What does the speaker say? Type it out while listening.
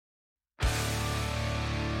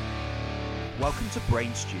Welcome to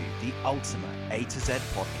Brain Stew, the ultimate A to Z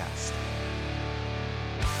podcast.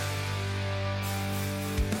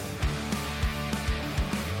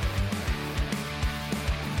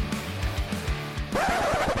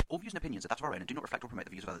 All views and opinions are that of our own and do not reflect or promote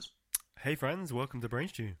the views of others. Hey friends, welcome to Brain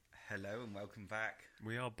Stew. Hello and welcome back.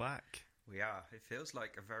 We are back. We are. It feels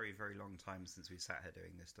like a very, very long time since we sat here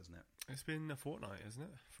doing this, doesn't it? It's been a fortnight, isn't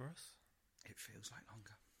it, for us? It feels like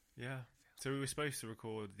longer. Yeah. So we were supposed to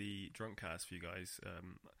record the drunk cast for you guys a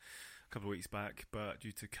couple of weeks back, but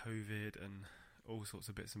due to COVID and all sorts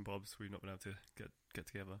of bits and bobs, we've not been able to get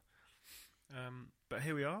together. But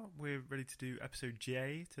here we are. We're ready to do episode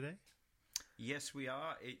J today. Yes, we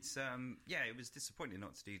are. It's it was disappointing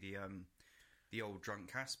not to do the old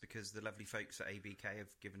drunk cast because the lovely folks at ABK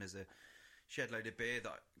have given us a shed load of beer that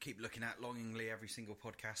I keep looking at longingly every single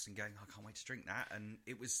podcast and going, I can't wait to drink that. And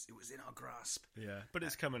it was in our grasp. Yeah, but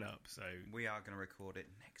it's coming up, so we are going to record it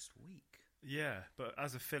next week. Yeah, but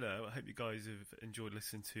as a filler, I hope you guys have enjoyed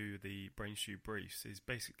listening to the Brain Stew Briefs. It's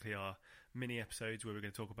basically our mini episodes where we're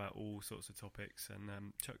going to talk about all sorts of topics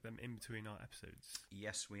and chuck them in between our episodes.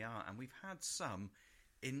 Yes, we are. And we've had some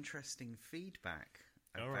interesting feedback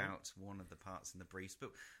about one of the parts in the briefs, but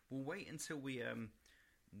we'll wait until we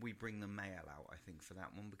bring the mail out, I think, for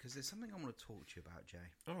that one, because there's something I want to talk to you about, Jay.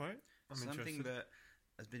 All right. I'm something interested. that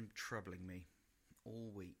has been troubling me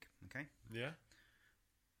all week, okay? Yeah?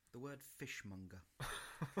 The word fishmonger.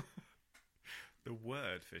 The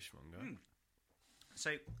word fishmonger?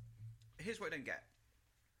 So, here's what I don't get.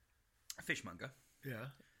 A fishmonger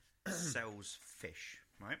sells fish,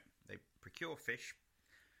 right? They procure fish,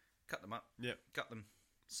 cut them up, gut them,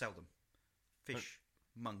 sell them.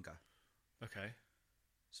 Fishmonger. Okay.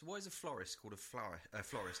 So why is a florist called a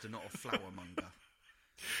florist and not a flower monger?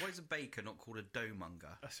 Why is a baker not called a dough monger?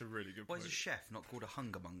 That's a really good Why point. is a chef not called a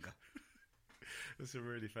hunger monger? That's a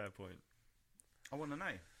really fair point. I want to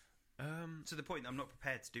know. To the point that I'm not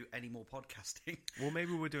prepared to do any more podcasting. Well,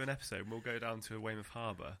 maybe we'll do an episode. We'll go down to Weymouth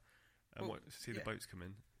Harbour and see the boats come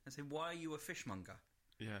in. And say, why are you a fishmonger?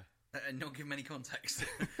 Yeah. And not give them any context.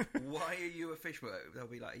 Why are you a fishmonger? They'll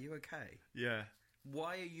be like, are you okay? Yeah.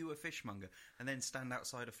 Why are you a fishmonger? And then stand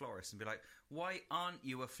outside a florist and be like, why aren't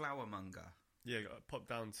you a flower monger? Yeah, pop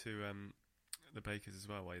down to the bakers as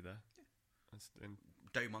well, way there. Yeah.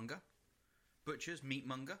 Dough monger? Butchers? Meat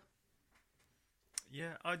monger?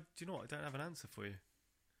 Yeah, do you know what? I don't have an answer for you.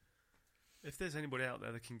 If there's anybody out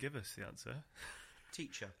there that can give us the answer.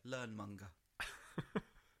 Teacher, learn monger.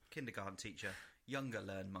 Kindergarten teacher, younger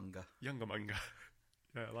learn monger. Younger monger.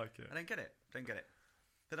 Yeah, I like it. I don't get it.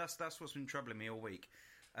 But that's what's been troubling me all week.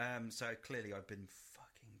 So clearly I've been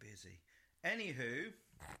fucking busy. Anywho,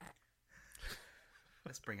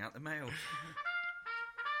 let's bring out the mail.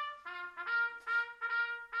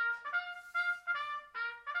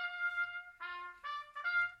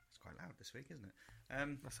 Loud this week, isn't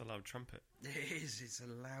it? That's a loud trumpet. It is. It's a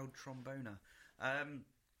loud tromboner.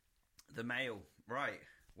 The mail. Right.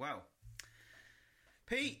 Well,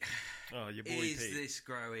 Pete. Oh, your boy is Pete. This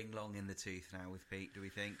growing long in the tooth now with Pete, do we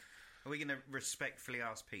think? Are we going to respectfully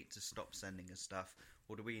ask Pete to stop sending us stuff?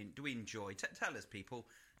 Or do we enjoy... Tell us, people,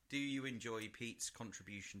 do you enjoy Pete's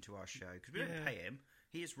contribution to our show? Because we don't pay him.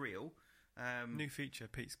 He is real. New feature,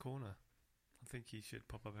 Pete's Corner. I think he should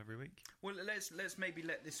pop up every week. Well, let's maybe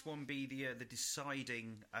let this one be the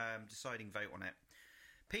deciding vote on it.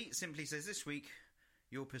 Pete simply says, this week,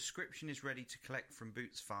 your prescription is ready to collect from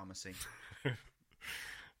Boots Pharmacy.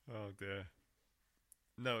 Oh, dear.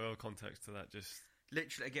 No context to that, just...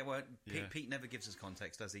 Literally, again, Pete never gives us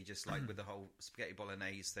context, does he? Just like with the whole spaghetti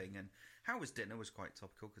bolognese thing. And how was dinner was quite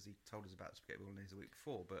topical because he told us about spaghetti bolognese the week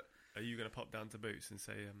before. But are you going to pop down to Boots and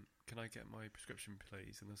say, can I get my prescription,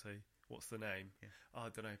 please? And they'll say... What's the name? Yeah. Oh, I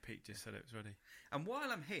don't know. Pete just said it was ready. And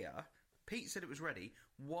while I'm here, Pete said it was ready.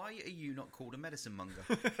 Why are you not called a medicine monger?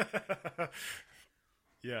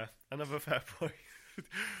 Yeah, another fair point.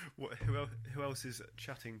 Who else is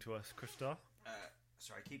chatting to us, Christar?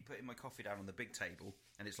 Sorry, I keep putting my coffee down on the big table,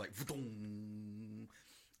 and it's like...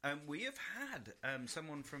 we have had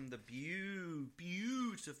someone from the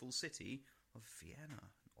beautiful city of Vienna,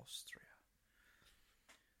 Austria.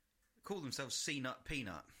 Call themselves C-Nut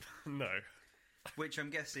Peanut. No. Which I'm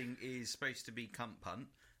guessing is supposed to be cunt punt.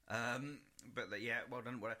 But well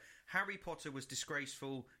done. Well, Harry Potter was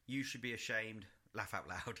disgraceful. You should be ashamed. Laugh out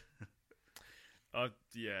loud.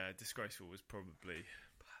 Yeah, disgraceful was probably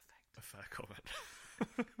perfect. A fair comment.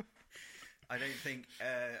 I don't think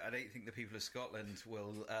the people of Scotland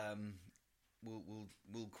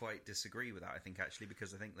will quite disagree with that. I think actually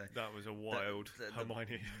because I think that was a wild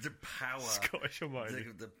Hermione. The power, Scottish Hermione.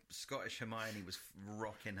 The Scottish Hermione was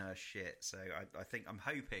rocking her shit. So I'm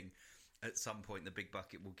hoping at some point the Big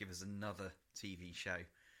Bucket will give us another TV show.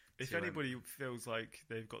 If anybody feels like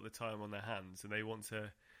they've got the time on their hands and they want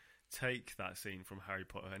to take that scene from Harry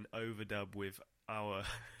Potter and overdub with our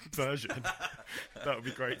version, that would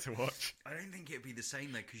be great to watch. I don't think it'd be the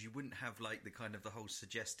same though, because you wouldn't have like the whole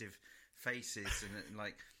suggestive faces and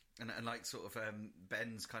like sort of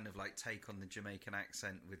Ben's kind of like take on the Jamaican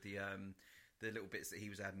accent with the little bits that he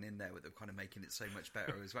was adding in there, with them kind of making it so much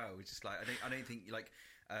better as well. It's just like I don't think like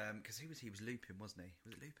because he was Lupin, wasn't he?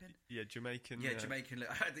 Was it Lupin? Yeah, Jamaican. Yeah, Jamaican.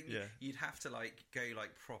 I think yeah. You'd have to like go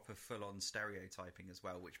like proper full on stereotyping as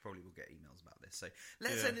well, which probably will get emails about this. So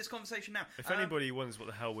let's end this conversation now. If anybody wonders what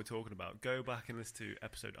the hell we're talking about, go back and listen to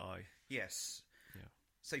episode I. Yes. Yeah.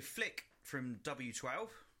 So Flick from W12.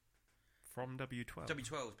 From W12. W12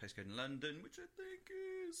 is postcode in London, which I think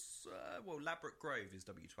is Ladbroke Grove is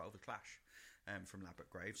W12, the Clash from Ladbroke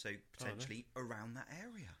Grove, so potentially around that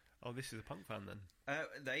area. Oh, this is a punk fan then.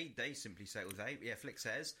 They simply say, Flick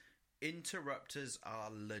says, interrupters are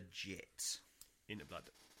legit. In the blood.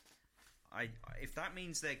 If that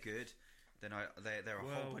means they're good, then they're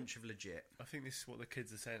a whole bunch of legit. I think this is what the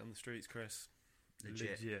kids are saying on the streets, Chris.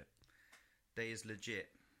 Legit. They is legit.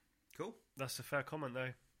 Cool. That's a fair comment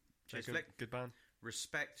though. Cheers, Flick. Good band.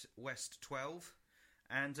 Respect West 12.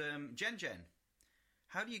 And Jen,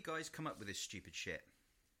 how do you guys come up with this stupid shit?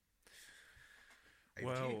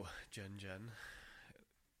 Well, Jen,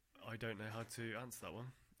 I don't know how to answer that one.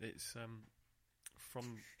 It's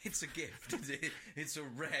from. It's a gift. It's a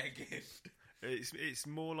rare gift. It's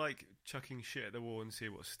more like chucking shit at the wall and see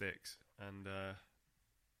what sticks, and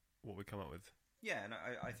what we come up with. Yeah, and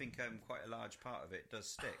I think quite a large part of it does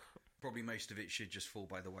stick. Probably most of it should just fall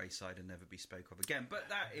by the wayside and never be spoke of again. But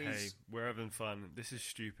that is... Hey, we're having fun. This is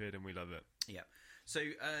stupid and we love it. Yeah. So,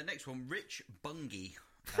 next one, Rich Bungie.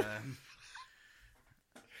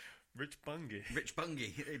 Rich Bungie. Rich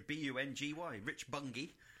Bungie. B-U-N-G-Y. Rich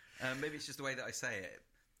Bungie. Maybe it's just the way that I say it.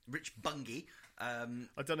 Rich Bungie. I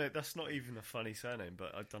don't know. That's not even a funny surname,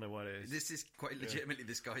 but I don't know what it is. This is quite legitimately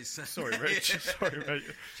this guy's surname. Sorry, Rich. Sorry,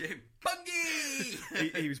 mate.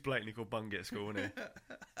 Bungie! he was blatantly called Bungie at school, wasn't he?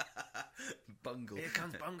 Bungle. Here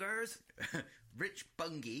comes Bungers. Rich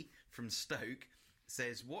Bungie from Stoke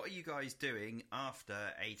says, what are you guys doing after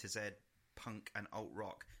A to Z punk and alt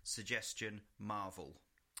rock? Suggestion, Marvel.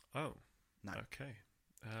 Oh. No. Okay.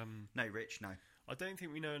 No, Rich, no. I don't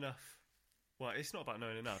think we know enough. Well, it's not about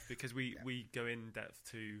knowing enough, because we go in depth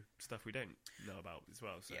to stuff we don't know about as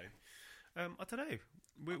well. So, I don't know.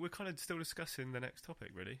 We're kind of still discussing the next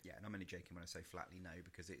topic, really. Yeah, and I'm only joking when I say flatly no,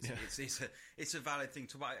 because it's a valid thing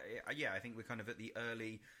to buy. Yeah, I think we're kind of at the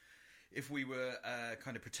early. If we were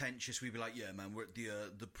kind of pretentious, we'd be like, yeah, man, we're at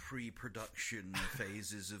the pre-production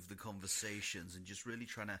phases of the conversations and just really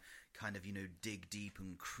trying to kind of, dig deep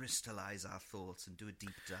and crystallize our thoughts and do a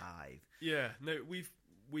deep dive. Yeah, no,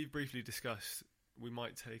 we've briefly discussed we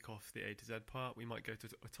might take off the A to Z part. We might go to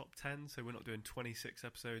a top 10, so we're not doing 26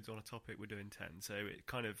 episodes on a topic, we're doing 10. So it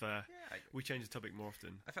kind of, we change the topic more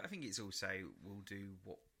often. I think it's also, we'll do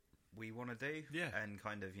what we want to do. Yeah. And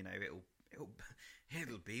kind of,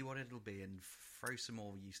 it'll be what it'll be, and throw some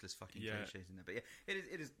more useless fucking cliches in there. But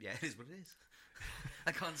it is what it is.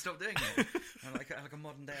 I can't stop doing it. I'm like a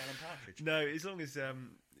modern day Alan Partridge. No, as long as,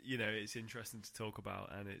 it's interesting to talk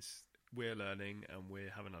about, and we're learning and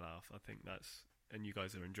we're having a laugh. I think and you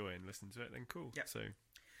guys are enjoying listening to it, then cool. Yep. So,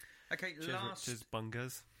 okay, cheers,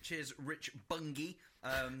 Bungers. Cheers, Rich Bungie.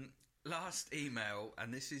 Last email,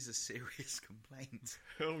 and this is a serious complaint.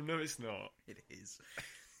 Oh, no, it's not. It is.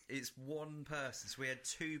 It's one person. So we had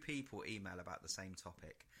two people email about the same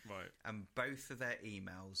topic. Right. And both of their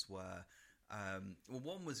emails were...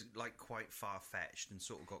 one was like quite far-fetched and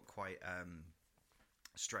sort of got quite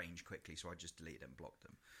strange quickly, so I just deleted and blocked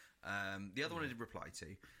them. The other one I did reply to,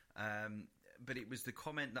 but it was the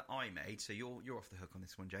comment that I made. So you're off the hook on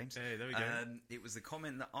this one, James. Hey, there we go. It was the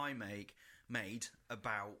comment that I made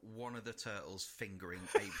about one of the turtles fingering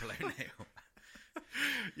April O'Neil.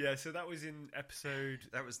 Yeah, so that was in episode.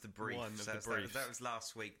 That was the brief. That was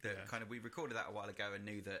last week. Kind of we recorded that a while ago and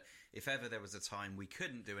knew that if ever there was a time we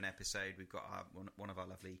couldn't do an episode, we've got one of our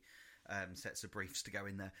lovely sets of briefs to go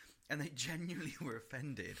in there, and they genuinely were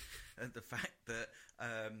offended at the fact that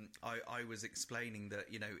I was explaining that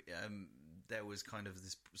there was kind of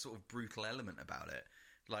this sort of brutal element about it,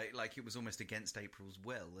 like it was almost against April's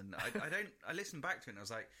will, and I listened back to it and I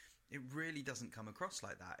was like, it really doesn't come across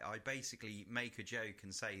like that. I basically make a joke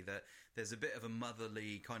and say that there's a bit of a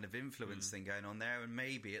motherly kind of influence thing going on there, and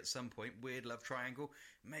maybe at some point, weird love triangle,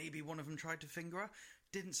 maybe one of them tried to finger her.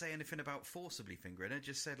 Didn't say anything about forcibly fingering her,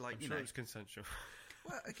 just said I'm sure it was consensual.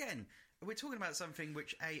 Well, again, we're talking about something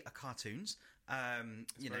which are cartoons.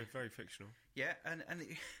 It's very, very fictional. Yeah, and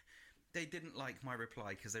they didn't like my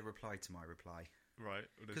reply because they replied to my reply. Right.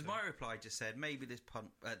 Because my reply just said, maybe this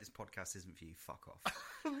podcast isn't for you. Fuck off.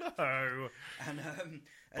 No. And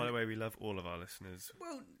by the way, we love all of our listeners.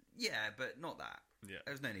 well, yeah, but not that. Yeah.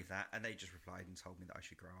 There was no need for that, and they just replied and told me that I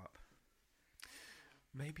should grow up.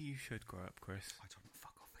 Maybe you should grow up, Chris. I told them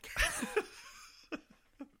fuck off again.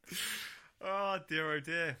 Oh dear, oh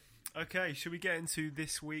dear. Okay, should we get into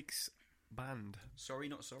this week's band? Sorry,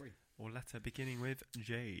 not sorry. Or letter beginning with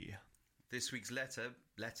J. This week's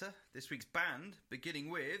this week's band beginning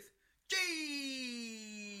with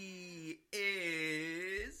G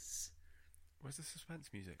is... Where's the suspense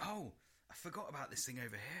music? Oh, I forgot about this thing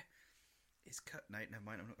over here. It's cut. No, never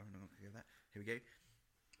mind. I'm not going to do that. Here we go.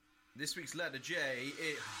 This week's letter J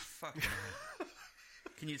is... Oh, fucking hell.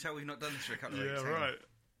 Can you tell we've not done this for a couple of weeks? Yeah, right.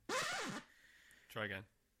 Try again.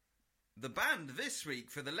 The band this week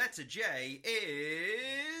for the letter J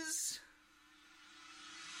is...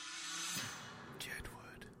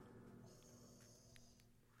 Jedward.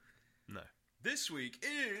 No. This week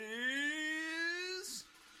is...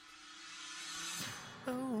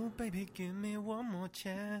 Oh, baby, give me one more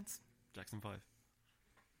chance. Jackson 5.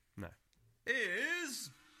 No. Is...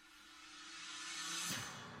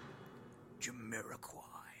 Jamiroquai.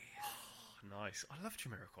 Nice. I love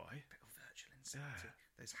Jamiroquai. Bit of virtual insanity. Yeah.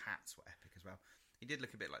 Those hats were epic as well. He did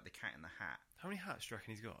look a bit like the Cat in the Hat. How many hats do you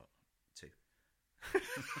reckon he's got? 2.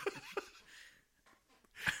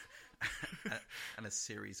 And a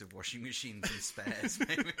series of washing machines and spares,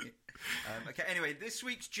 maybe. Okay, anyway, this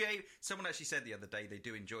week's J... Someone actually said the other day they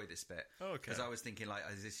do enjoy this bit. Oh, okay. Because I was thinking, like,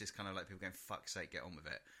 is this just kind of like people going, fuck's sake, get on with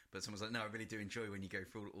it? But someone's like, no, I really do enjoy when you go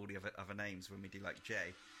through all the other names when we do, like,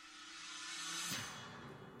 J.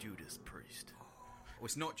 Judas Priest. Well,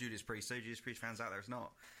 it's not Judas Priest, so Judas Priest fans out there, it's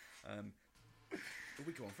not.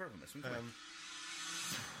 We go on further on this one, can't we?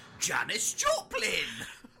 Janis Joplin!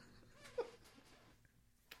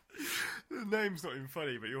 The name's not even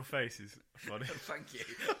funny, but your face is funny. Thank you.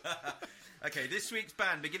 Okay, this week's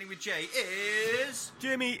band, beginning with J, is...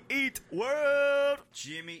 Jimmy Eat World!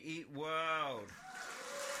 Jimmy Eat World.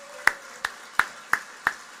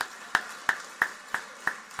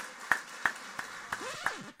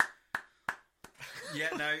 Yeah,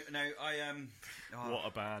 no, I oh. What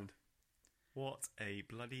a band. What a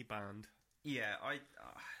bloody band. Yeah,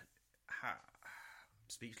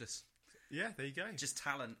 speechless. Yeah, there you go. Just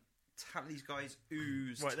talent. These guys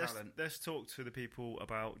ooze talent. Let's talk to the people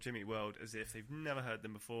about Jimmy Eat World as if they've never heard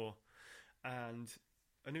them before. And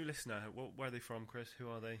a new listener, where are they from, Chris? Who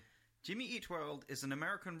are they? Jimmy Eat World is an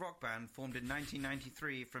American rock band formed in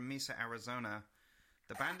 1993 from Mesa, Arizona.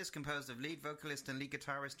 The band is composed of lead vocalist and lead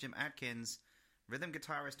guitarist Jim Adkins, rhythm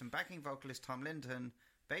guitarist and backing vocalist Tom Linton,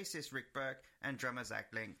 bassist Rick Burke, and drummer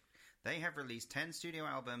Zach Link. They have released 10 studio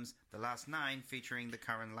albums, the last 9 featuring the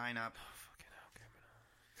current lineup.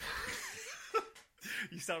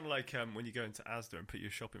 You sound like when you go into Asda and put your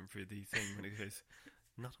shopping through the thing when it goes,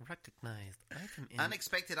 not recognized item in...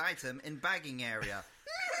 Unexpected item in bagging area.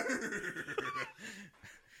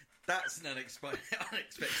 That's an unexpected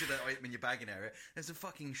item in your bagging area. There's a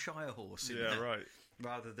fucking Shire horse in there. Right.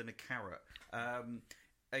 Rather than a carrot.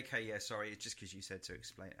 Okay, yeah, sorry. It's just because you said to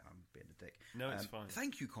explain it. I'm being a dick. No, it's fine.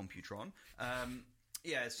 Thank you, Computron.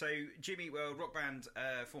 Yeah, so Jimmy Eat World rock band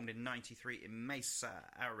formed in '93 in Mesa,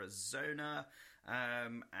 Arizona,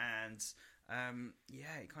 and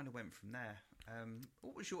yeah, it kind of went from there.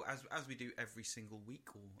 What was your as we do every single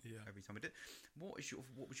week or every time we did? What was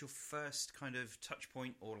your first kind of touch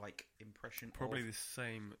point or like impression? Probably the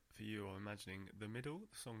same for you. I'm imagining the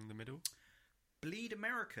song "The Middle." Bleed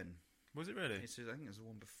American. Was it really? I think it was the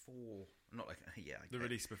one before. Not like the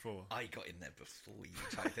release before. I got in there before you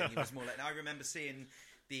type thing. It was more like I remember seeing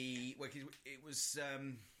it was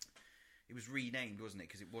renamed, wasn't it?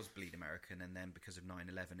 Because it was Bleed American, and then because of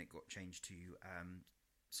 9/11, it got changed to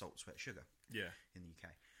Salt, Sweat, Sugar. Yeah, in the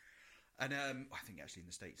UK, and I think actually in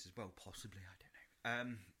the States as well, possibly. I don't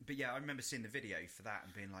know. But yeah, I remember seeing the video for that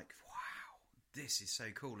and being like, "Wow, this is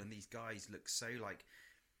so cool!" And these guys look so like,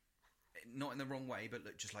 not in the wrong way, but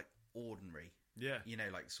look just like ordinary. Yeah, you know,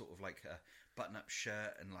 like sort of like a button-up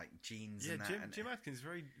shirt and like jeans. Yeah, and that. Jim Adkins is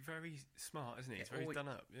very, very smart, isn't he? He's very done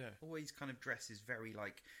up. Yeah, always kind of dresses very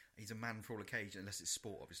like he's a man for all occasions, unless it's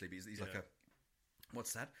sport, obviously. But he's like a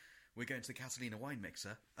what's that? We're going to the Catalina wine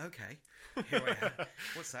mixer. Okay, here I am.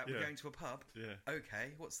 What's that? We're going to a pub. Yeah.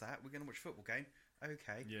 Okay, what's that? We're going to watch a football game.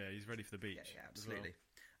 Okay. Yeah, he's ready for the beach. Yeah, absolutely.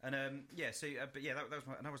 And but yeah, that was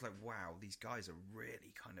and I was like, wow, these guys are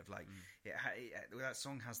really kind of like that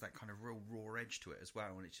song has that kind of real raw edge to it as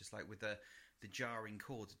well, and it's just like with the jarring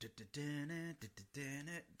chords, and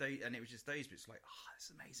it was just those bits like, oh, that's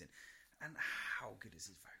amazing. And how good is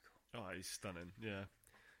his vocal? Oh, he's stunning. Yeah,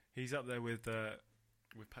 he's up there with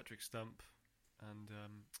Patrick Stump, and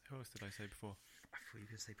who else did I say before? I thought you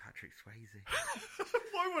were going to say Patrick Swayze.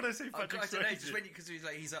 Why would I say Patrick Swayze? I don't know, just because he was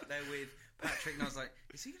like, he's up there with Patrick, and I was like,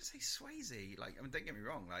 is he going to say Swayze? Like, I mean, don't get me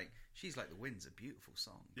wrong, like, She's Like the Wind's a beautiful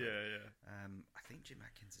song. But, I think Jim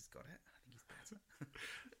Atkins has got it. I think he's better.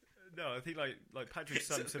 No, I think like Patrick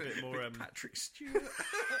Stump's a bit more. Patrick Stewart.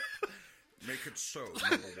 Make it so,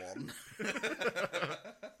 number 1.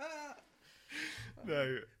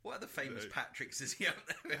 No. What other famous Patricks is he up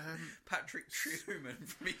there with? Patrick Truman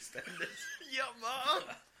from EastEnders. Yeah, man.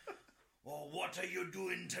 Oh, what are you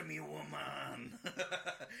doing to me, woman?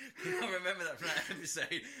 I remember that from that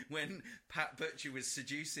episode when Pat Butcher was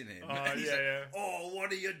seducing him. Oh, yeah. Oh,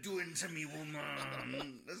 what are you doing to me,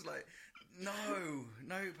 woman? It's like, no,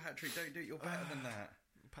 Patrick, don't do it. You're better than that.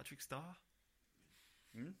 Patrick Star?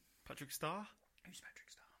 Patrick Star? Who's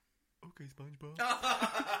Patrick Star? Okay, SpongeBob.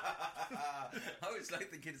 I was like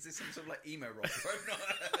thinking, is this some sort of like emo rock?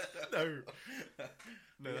 No,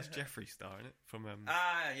 that's Jeffree Star, isn't it? From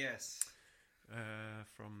yes.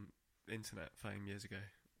 From internet fame years ago.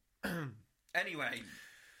 Anyway,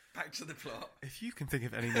 back to the plot. If you can think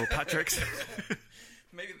of any more Patricks,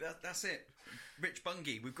 maybe that's it. Rich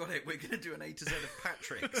Bungie, we've got it. We're going to do an A to Z of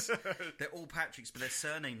Patricks. They're all Patricks, but their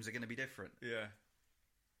surnames are going to be different. Yeah.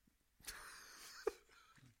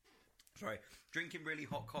 Sorry, drinking really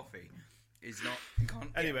hot coffee is not.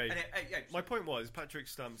 Anyway, my point was Patrick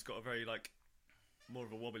Stump's got a very more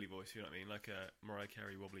of a wobbly voice. You know what I mean, like a Mariah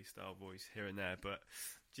Carey wobbly style voice here and there. But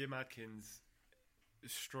Jim Adkins,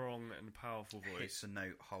 strong and powerful voice, hits a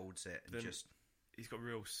note, holds it, and he's got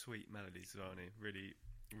real sweet melodies as well. And really,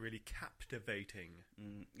 really captivating.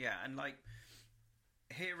 Yeah, and like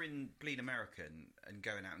hearing Bleed American and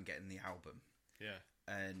going out and getting the album. Yeah,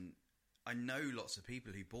 and I know lots of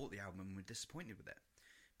people who bought the album and were disappointed with it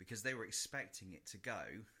because they were expecting it to go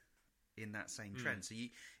in that same trend. So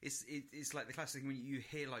it's like the classic thing when you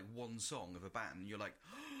hear like one song of a band and you're like,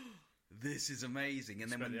 oh, this is amazing.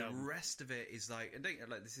 And then when the rest of it is like, and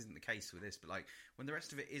this isn't the case with this, but like when the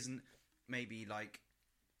rest of it isn't maybe like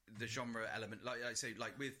the genre element, like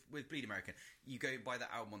with Bleed American, you go buy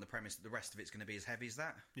that album on the premise that the rest of it's going to be as heavy as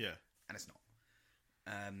that. Yeah. And it's not.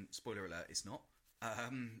 Spoiler alert, it's not.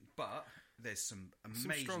 But there's some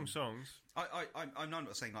amazing, strong songs. I'm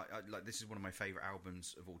not saying like this is one of my favourite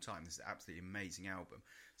albums of all time. This is an absolutely amazing album.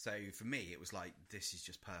 So for me, it was like, this is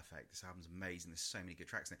just perfect. This album's amazing. There's so many good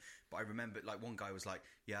tracks in it. But I remember like one guy was like,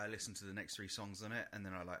 "Yeah, I listened to the next 3 songs on it, and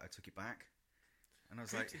then I took it back." And I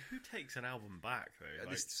was like, "Who takes an album back though?"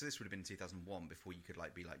 This would have been 2001 before you could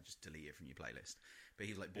be just delete it from your playlist. But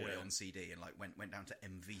he bought it on CD and went down to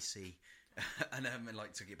MVC and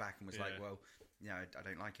took it back and was like, "Well, I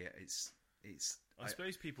don't like it. It's." I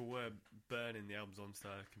suppose people were burning the albums onto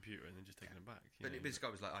their computer and then just taking them back. But this guy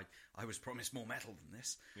was like, I was promised more metal than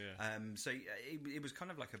this. Yeah. So it was kind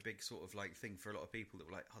of like a big sort of thing for a lot of people that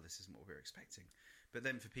were like, oh, this isn't what we were expecting. But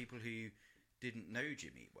then for people who didn't know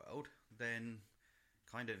Jim Eat World, then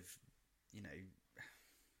kind of,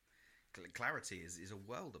 Clarity is a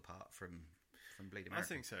world apart from Bleed American. I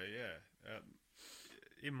think so, yeah.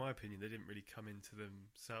 In my opinion, they didn't really come into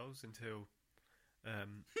themselves until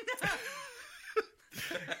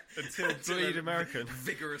Bleed American.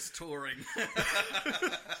 Vigorous touring.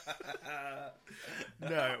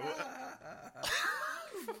 No.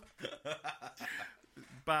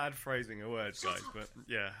 Bad phrasing of words, guys, but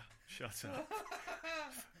yeah, shut up.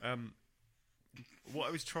 What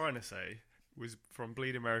I was trying to say was from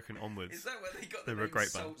Bleed American onwards. Is that where they got the name great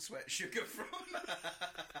Salt, band. Sweat, Sugar from?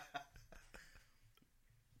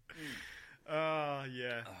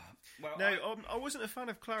 Yeah. Well, no, I wasn't a fan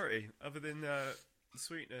of Clarity, other than the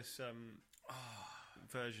Sweetness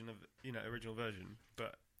version of original version.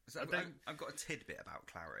 But so I've got a tidbit about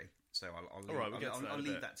Clarity, so I'll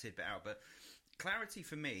leave that tidbit out. But Clarity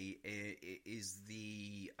for me is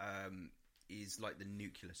like the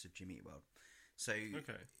nucleus of Jim Eat World. So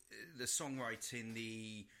the songwriting,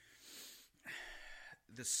 the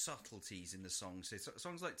subtleties in the songs. So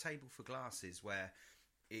songs like Table for Glasses, where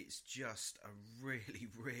it's just a really,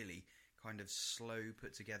 really kind of slow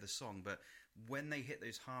put together song, but when they hit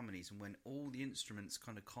those harmonies and when all the instruments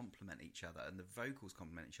kind of complement each other and the vocals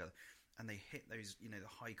complement each other and they hit those, the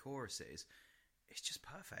high choruses, it's just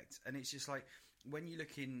perfect. And it's just like when you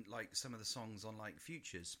look in like some of the songs on like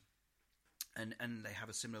Futures and they have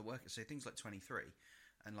a similar work, so things like 23,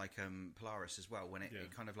 and like Polaris as well, when it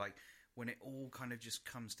kind of like when it all kind of just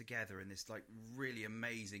comes together in this like really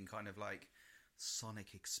amazing kind of like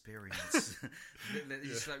sonic experience.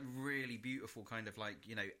 It's like really beautiful kind of like,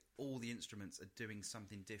 you know, all the instruments are doing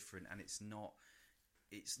something different, and it's not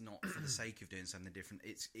for the sake of doing something different.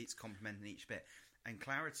 It's complementing each bit, and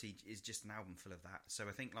Clarity is just an album full of that. So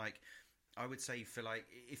I think like I would say for like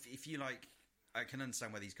if you like, I can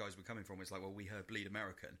understand where these guys were coming from. It's like, well, we heard Bleed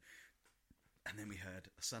American and then we heard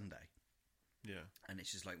A Sunday. Yeah. And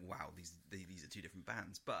it's just like, wow, these are two different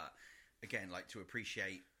bands. But again, like to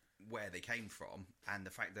appreciate where they came from, and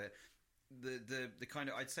the fact that the kind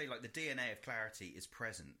of, I'd say like the DNA of Clarity is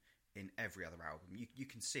present in every other album. You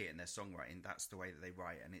can see it in their songwriting. That's the way that they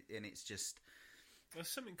write, and it's just. There's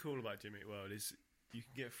something cool about Jimmy Eat World is you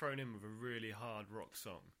can get thrown in with a really hard rock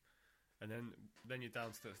song, and then you're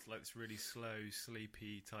down to this really slow,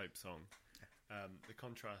 sleepy type song. The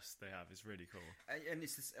contrast they have is really cool. And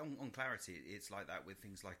it's this, on Clarity, it's like that with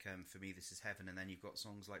things like For Me This Is Heaven, and then you've got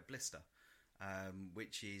songs like Blister,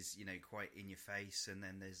 which is, you know, quite in your face, and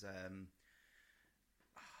then there's I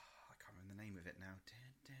can't remember the name of it now.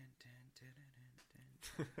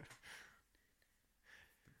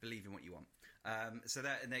 Believe in What You Want. So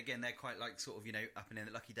that, and again, they're quite like sort of, you know, up and in.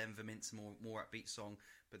 The Lucky Denver Mint's more upbeat song,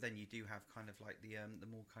 but then you do have kind of like the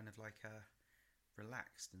more kind of like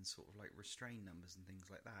relaxed and sort of like restrained numbers and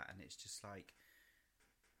things like that, and it's just like,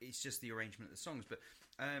 it's just the arrangement of the songs. But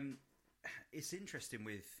it's interesting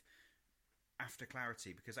with After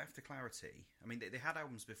Clarity, because After Clarity, I mean, they had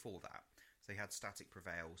albums before that. So they had Static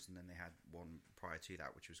Prevails, and then they had one prior to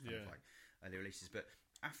that, which was kind of like early releases. But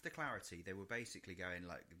After Clarity, they were basically going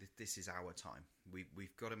like, this is our time.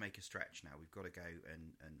 We've got to make a stretch now. We've got to go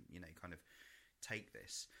and you know, kind of take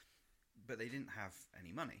this. But they didn't have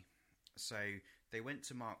any money. So they went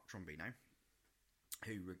to Mark Trombino,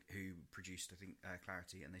 who produced, I think,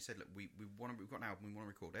 Clarity, and they said, look, we've got an album, we want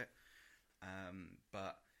to record it,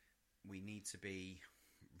 but we need to be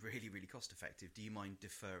really, really cost effective. Do you mind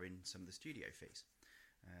deferring some of the studio fees?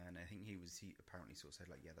 And I think he apparently sort of said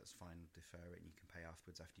like, yeah, that's fine, defer it, and you can pay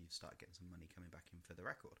afterwards after you start getting some money coming back in for the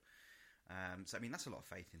record. So I mean, that's a lot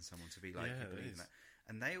of faith in someone to be like, you believe in that.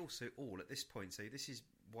 And they also all at this point, so this is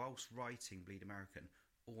whilst writing Bleed American,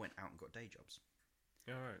 all went out and got day jobs.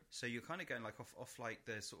 All right. So you're kind of going like off like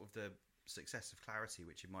the sort of the success of Clarity,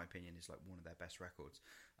 which in my opinion is like one of their best records,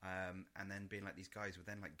 and then being like, these guys were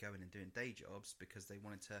then like going and doing day jobs because they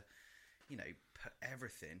wanted to, you know, put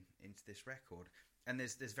everything into this record. And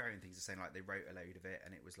there's varying things to saying, like they wrote a load of it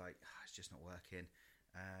and it was like, it's just not working.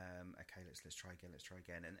 Okay, let's try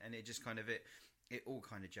again, and it just kind of it all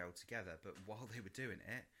kind of gelled together. But while they were doing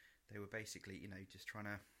it, they were basically, you know, just trying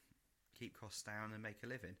to keep costs down and make a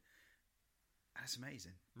living. That's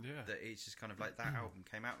amazing. Yeah. That it's just kind of like that album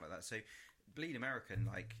came out like that. So Bleed American,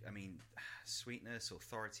 like, I mean, Sweetness,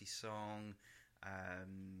 Authority Song,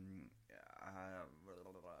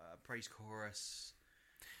 Praise Chorus,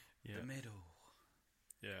 The Middle.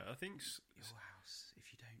 Yeah, I think Your House.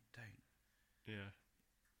 If you don't. Yeah.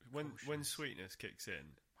 When Sweetness kicks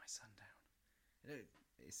in, My Sundown.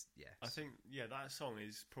 It's I think that song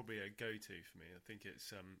is probably a go-to for me. I think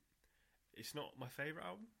it's not my favourite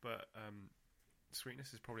album, but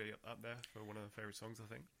Sweetness is probably up there for one of the favourite songs,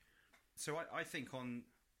 I think. So I think on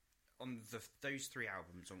those three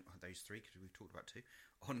albums, on those three, because we've talked about two,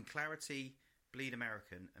 on Clarity, Bleed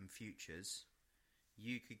American, and Futures,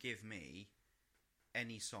 you could give me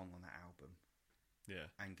any song on that album,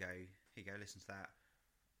 and go, here you go, listen to that,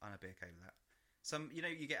 and I'd be okay with that. Some, you know,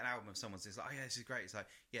 you get an album of someone's, it's like, oh yeah, this is great. It's like,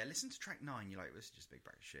 yeah, listen to track 9. You're like, this is just a big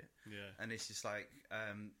bag of shit. Yeah. And it's just like,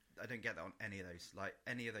 I don't get that on any of those. Like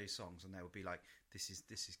any of those songs, and they would be like, this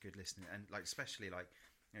is good listening, and like especially like,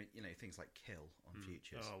 you know, things like Kill on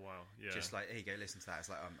Futures. Oh wow, yeah. Just like, here you go, listen to that. It's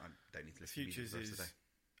like, I don't need to listen Futures to music the rest of the day.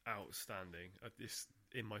 Outstanding. It's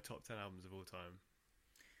in my top 10 albums of all time.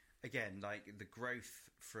 Again, like the growth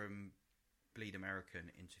from Bleed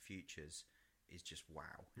American into Futures is just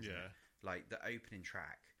wow. It? Like the opening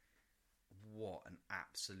track, what an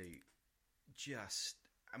absolute, just,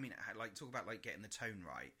 I mean, like talk about like getting the tone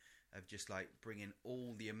right of just like bringing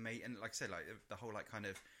all the amazing, and like I said, like the whole like kind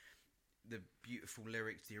of the beautiful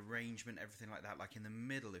lyrics, the arrangement, everything like that, like in the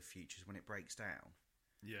middle of Futures when it breaks down.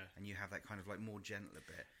 Yeah. And you have that kind of like more gentler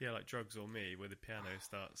bit. Yeah, like Drugs or Me, where the piano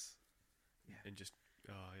starts and just,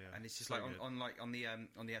 and it's just so like on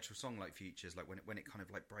the actual song like Futures, like when it kind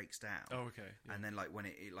of like breaks down. Oh, okay. Yeah. And then like when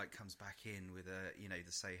it like comes back in with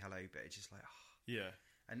the Say Hello bit, it's just like, yeah.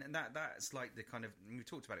 And that's like the kind of, we've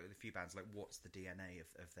talked about it with a few bands, like what's the DNA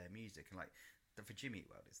of their music, and like for Jimmy Eat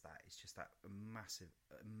World, it's just that massive,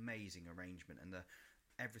 amazing arrangement, and the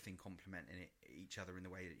everything complementing each other in the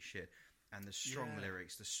way that it should, and the strong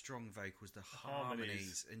lyrics, the strong vocals, the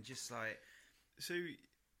harmonies, and just like. So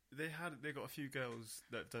they got a few girls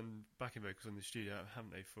that have done backing vocals in the studio,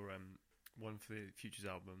 haven't they? For one for the Futures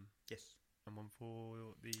album, yes, and one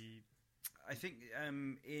for the. I think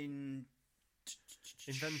in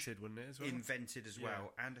Invented, wasn't it, as well? Invented as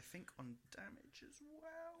well, and I think on Damage as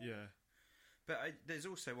well. Yeah. But there's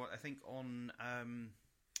also what I think on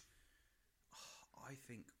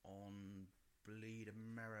Bleed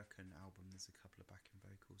American album. There's a couple of backing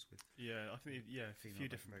vocals with. Yeah, I think a few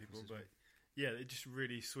different people, but yeah, it just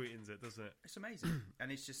really sweetens it, doesn't it? It's amazing,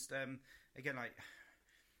 and it's just again like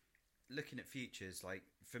looking at Futures. Like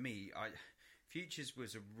for me, Futures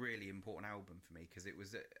was a really important album for me because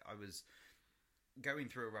I was going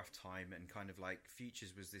through a rough time, and kind of like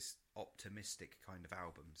Futures was this optimistic kind of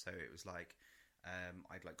album. So it was like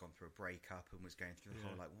I'd like gone through a breakup and was going through the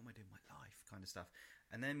whole like, what am I doing with my life kind of stuff.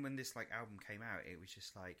 And then when this like album came out, it was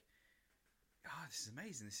just like, this is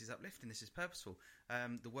amazing, this is uplifting, this is purposeful.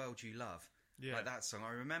 The World You Love, like that song,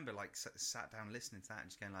 I remember like sat down listening to that and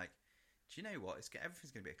just going like, do you know what, everything's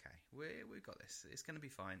going to be okay, we've got this, it's going to be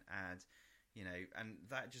fine. And you know, and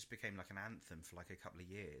that just became like an anthem for like a couple of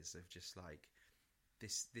years of just like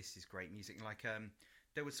this is great music. Like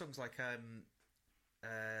there were songs like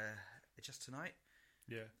Just Tonight,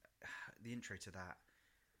 the intro to that.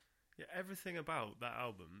 Yeah, everything about that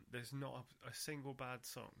album, there's not a single bad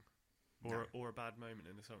song or a bad moment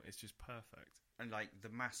in the song. It's just perfect. And like the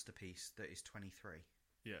masterpiece that is 23.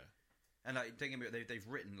 Yeah. And like, don't get me wrong, they've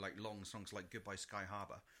written like long songs like Goodbye Sky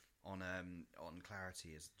Harbor on Clarity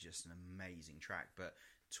is just an amazing track. But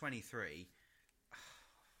 23,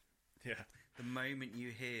 yeah, the moment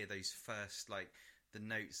you hear those first like the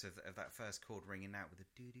notes of that first chord ringing out with the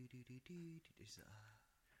do do do do do,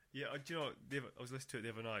 yeah, do you know what? I was listening to it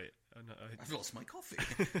the other night. And I've lost my coffee.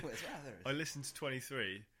 I listened to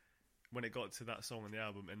 23 when it got to that song on the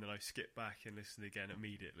album, and then I skipped back and listened again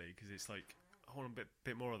immediately because it's like, I want a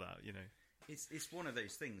bit more of that, you know. It's one of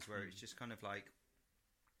those things where it's just kind of like,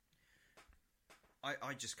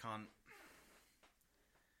 I just can't.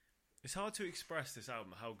 It's hard to express this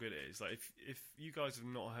album how good it is. Like if you guys have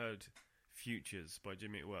not heard Futures by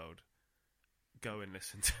Jimmy Eat World, go and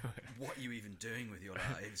listen to it. What are you even doing with your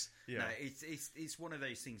lives? Yeah. No, it's one of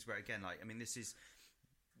those things where, again, like, I mean,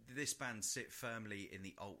 this band sit firmly in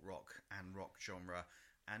the alt rock and rock genre,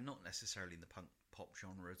 and not necessarily in the punk pop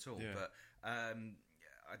genre at all. Yeah. But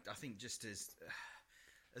I think just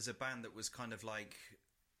as a band that was kind of like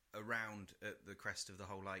around at the crest of the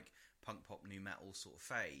whole like punk pop new metal sort of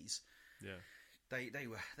phase, They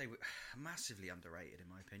were massively underrated, in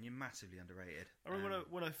my opinion. Massively underrated. I remember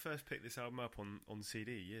when I first picked this album up on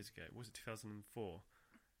CD years ago. Was it 2004?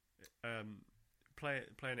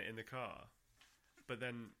 Playing it in the car, but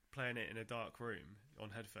then playing it in a dark room on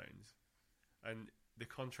headphones, and the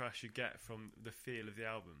contrast you get from the feel of the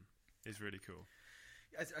album is really cool.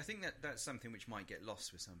 I think that's something which might get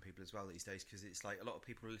lost with some people as well these days, because it's like a lot of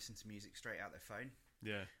people listen to music straight out their phone.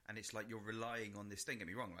 Yeah, and it's like you're relying on this. Don't get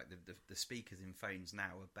me wrong; like the speakers in phones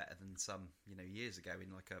now are better than some years ago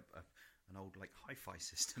in like an old like hi-fi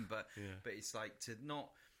system. But it's like to not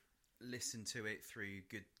listen to it through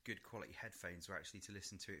good quality headphones, or actually to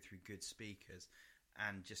listen to it through good speakers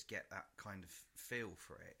and just get that kind of feel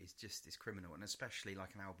for it is just it's criminal. And especially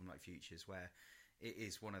like an album like Futures, where it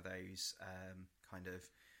is one of those kind of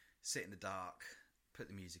sit in the dark, put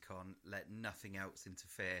the music on, let nothing else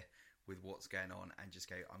interfere with what's going on, and just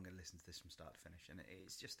go, I'm going to listen to this from start to finish. And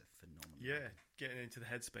it's just a phenomenal album. Getting into the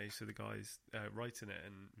headspace of the guys writing it,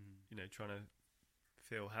 and trying to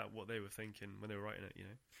feel what they were thinking when they were writing it,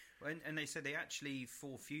 Well, and they said they actually,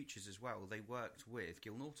 for Futures as well, they worked with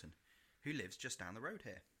Gil Norton, who lives just down the road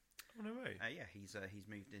here. Oh, no way. He's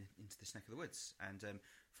moved into this neck of the woods, and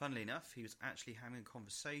funnily enough, he was actually having a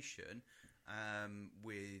conversation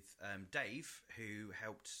with Dave, who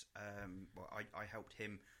helped. I helped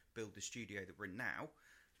him build the studio that we're in now.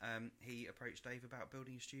 He approached Dave about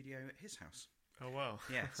building a studio at his house. Oh wow!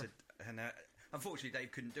 Yeah, and unfortunately,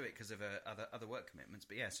 Dave couldn't do it because of other work commitments.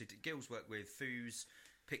 But yeah, so Gil's worked with Foos,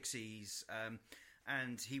 Pixies.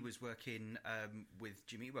 And he was working with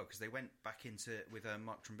Jimmy Eat World, because they went back into with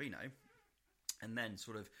Mark Trombino, and then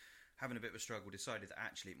sort of having a bit of a struggle, decided that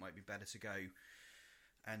actually it might be better to go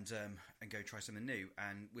and go try something new.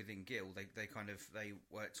 And within Gil, they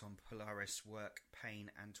worked on Polaris, Work,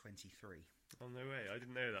 Pain, and 23. Oh no way! I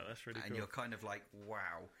didn't know that. That's really cool. And you're kind of like,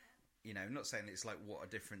 wow, I'm not saying it's like what a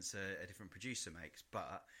difference a different producer makes,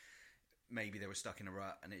 but maybe they were stuck in a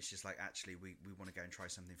rut, and it's just like, actually, we want to go and try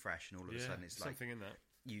something fresh, and all of a sudden it's like something in that.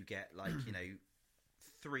 You get like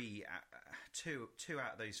two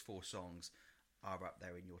out of those 4 songs are up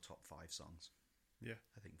there in your top 5 songs. Yeah,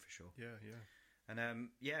 I think for sure. yeah. And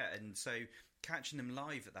and so catching them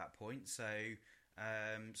live at that point, so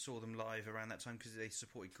saw them live around that time because they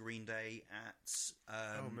supported Green Day at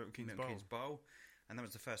Milton Keynes Bowl, and that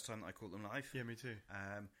was the first time that I caught them live. Yeah, me too.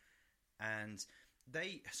 And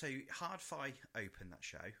Hard-Fi opened that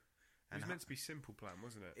show. It was meant to be Simple Plan,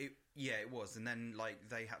 wasn't it? It was, and then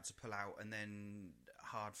they had to pull out, and then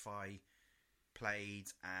Hard-Fi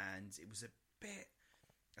played, and it was a bit.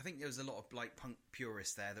 I think there was a lot of punk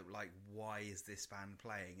purists there that were like, "Why is this band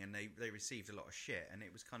playing?" And they received a lot of shit, and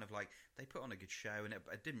it was kind of like they put on a good show, and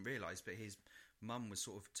I didn't realise, but his mum was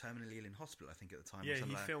sort of terminally ill in hospital, I think, at the time. Yeah,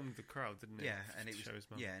 he filmed the crowd, didn't he? Yeah, and it was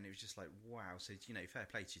just like, wow. So fair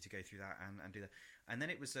play to you to go through that and do that. And then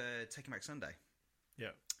it was Taking Back Sunday.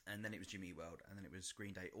 Yeah, and then it was Jimmy Eat World, and then it was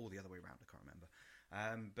Green Day, all the other way around. I can't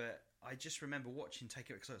remember, but I just remember watching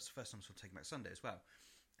Taking Back. Because it was the first time I saw Taking Back Sunday as well.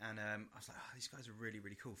 And I was like, these guys are really,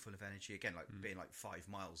 really cool, full of energy. Again, being 5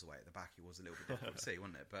 miles away at the back, it was a little bit difficult to see,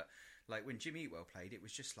 wasn't it? But when Jimmy Eat World played, it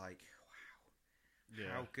was just like, wow,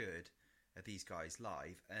 how good are these guys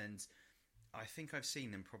live? And I think I've seen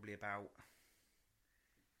them probably about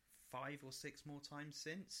 5 or 6 more times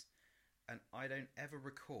since. And I don't ever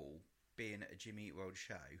recall being at a Jimmy Eat World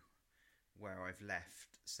show where I've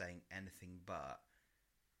left saying anything but,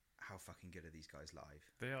 how fucking good are these guys live?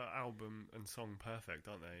 They are album and song perfect,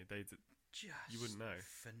 aren't they? You wouldn't know.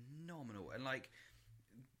 Phenomenal. And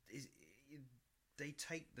they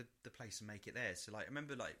take the place and make it theirs. So I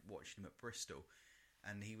remember watching him at Bristol,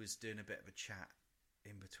 and he was doing a bit of a chat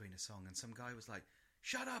in between a song, and some guy was like,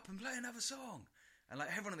 "Shut up and play another song," and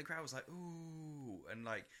everyone in the crowd was like, "Ooh," and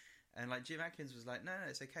Jim Atkins was like, no,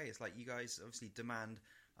 it's okay. It's like, you guys obviously demand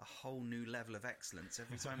a whole new level of excellence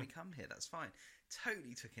every time we come here. That's fine.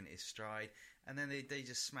 Totally took in his stride. And then they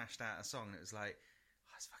just smashed out a song, and it was like,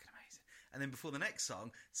 oh, it's fucking amazing. And then before the next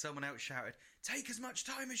song, someone else shouted, "Take as much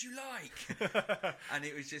time as you like." And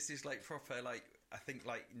it was just this proper, I think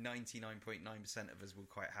 99.9% of us will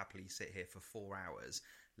quite happily sit here for 4 hours,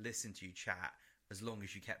 listen to you chat. As long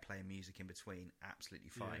as you kept playing music in between, absolutely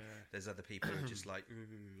fine. Yeah. There's other people who are just like...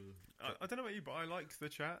 I don't know about you, but I liked the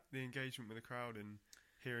chat, the engagement with the crowd, and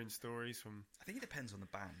hearing stories from... I think it depends on the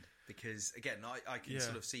band, because again, I can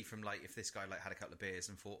sort of see from if this guy had a couple of beers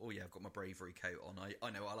and thought, oh yeah, I've got my bravery coat on, I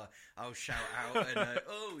know I'll shout out and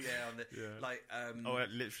oh yeah, on the I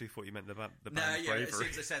literally thought you meant the band Bravery. As soon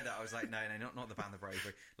as I said that, I was like, no, not the band The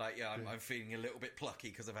Bravery. I'm feeling a little bit plucky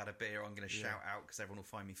because I've had a beer. I'm going to shout out because everyone will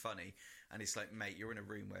find me funny. And it's like, mate, you're in a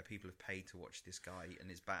room where people have paid to watch this guy and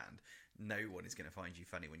his band. No one is going to find you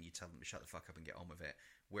funny when you tell them to shut the fuck up and get on with it.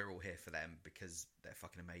 We're all here for them because they're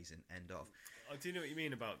fucking amazing. End of. I do know what you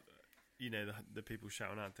mean about, the people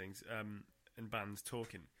shouting out things and bands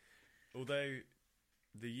talking. Although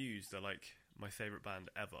The Used are my favourite band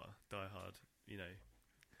ever, Die Hard,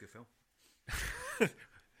 Good film. What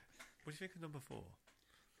do you think of number 4?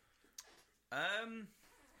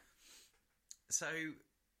 So...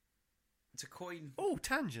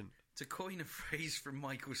 tangent. To coin a phrase from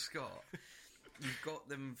Michael Scott, you've got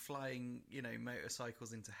them flying,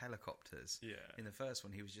 motorcycles into helicopters. Yeah. In the first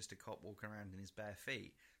one, he was just a cop walking around in his bare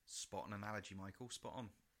feet. Spot on analogy, Michael. Spot on.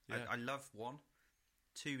 Yeah. I love 1.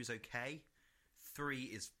 2 is okay. 3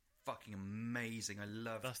 is fucking amazing. I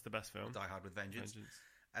love... That's the best film. Die Hard with Vengeance.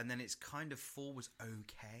 And then it's kind of 4 was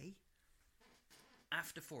okay.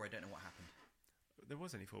 After 4, I don't know what happened. There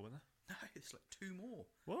was only 4, wasn't there? No, it's 2 more.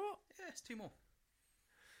 What? Yeah, it's 2 more.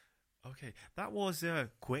 Okay, that was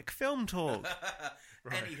quick film talk.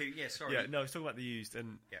 Right. Anywho, yeah, sorry. Yeah, no, I was talking about The Used,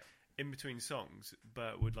 and in between songs,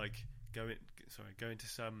 Bert would go into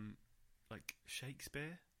some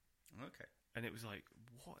Shakespeare. Okay. And it was like,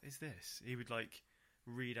 what is this? He would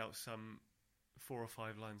read out some 4 or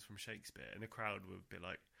 5 lines from Shakespeare, and the crowd would be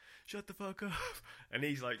like, "Shut the fuck up!" And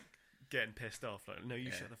he's getting pissed off, no, you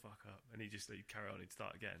shut the fuck up. And he'd carry on, he'd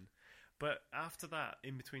start again. But after that,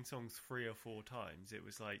 in between songs 3 or 4 times, it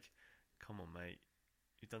was come on, mate,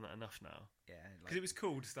 you've done that enough now. Yeah, because it was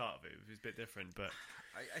cool to start with. It was a bit different, but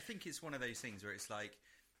I think it's one of those things where it's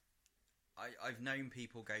I've known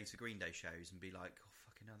people go to Green Day shows and be like, oh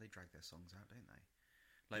fucking hell, they drag their songs out, don't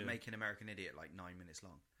they? Make an American Idiot 9 minutes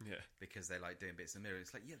long. Yeah, because they're doing bits in the middle.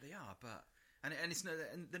 It's yeah, they are, but. And it's no,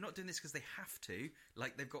 and they're not doing this because they have to.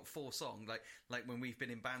 They've got 4 songs. Like when we've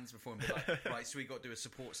been in bands before and been right, so we got to do a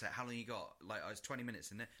support set. How long you got? I was 20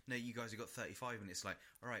 minutes in there. No, you guys have got 35 minutes. All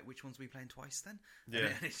right, which ones are we playing twice then? Yeah.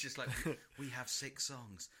 And it's just we have 6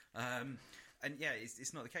 songs. And yeah,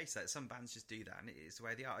 it's not the case that some bands just do that, and it's the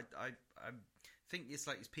way they are. I think it's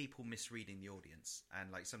like it's people misreading the audience,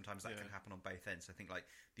 and like sometimes that can happen on both ends. I think like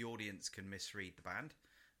the audience can misread the band,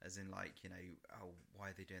 as in like, you know, oh, why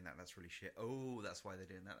are they doing that? That's really shit. Oh, that's why they're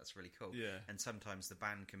doing that. That's really cool. Yeah. And sometimes the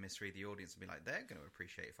band can misread the audience and be like, they're going to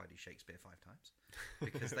appreciate if I do Shakespeare 5 times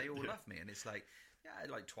because they all love me. And it's like,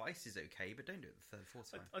 yeah, like twice is okay, but don't do it the third,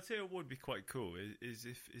 fourth time. I'd say what would be quite cool is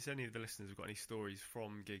if any of the listeners have got any stories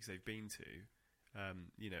from gigs they've been to,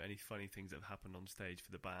 you know, any funny things that have happened on stage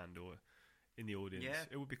for the band or in the audience. Yeah.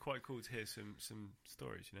 It would be quite cool to hear some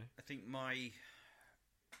stories, you know. I think my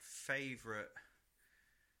favourite,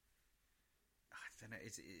 I don't know,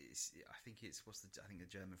 I think the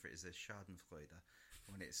German for it is a Schadenfreude,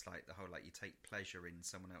 when it's like the whole, like, you take pleasure in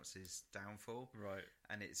someone else's downfall. Right.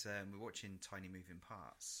 And it's we're watching Tiny Moving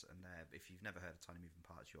Parts, and if you've never heard of Tiny Moving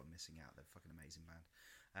Parts, you are missing out. They're a fucking amazing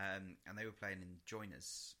band. And they were playing in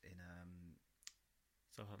Joiners in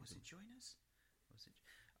Southampton. was it Joiners? Was it?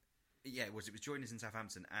 Yeah, it was Joiners in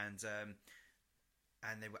Southampton, and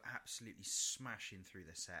they were absolutely smashing through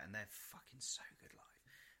the set, and they're fucking so good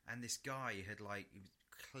live. And this guy he was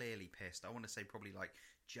clearly pissed. I want to say probably like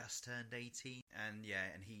just turned 18, and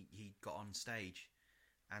he got on stage,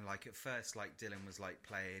 and like at first like Dylan was like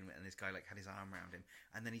playing, and this guy like had his arm around him,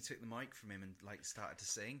 and then he took the mic from him and like started to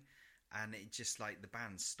sing, and it just like the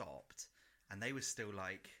band stopped, and they were still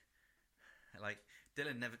like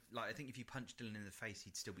Dylan never, like, I think if you punched Dylan in the face,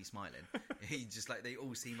 he'd still be smiling. He just like, they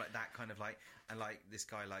all seemed like that kind of like, and like this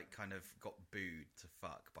guy like kind of got booed to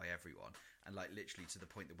fuck by everyone, and like literally to the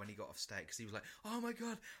point that when he got off stage, because he was like, oh my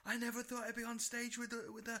god, I never thought I'd be on stage with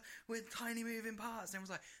Tiny Moving Parts, and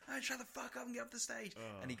everyone's like, oh, shut the fuck up and get off the stage.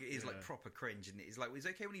 And he's like proper cringe, and it's like, it was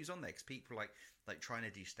okay when he was on there because people were like trying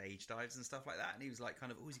to do stage dives and stuff like that, and he was like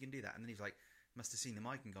kind of, oh, is he gonna do that? And then he was like, must have seen the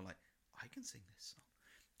mic and gone like, I can sing this song.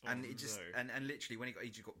 And it just and literally when he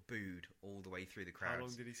just got booed all the way through the crowd. How long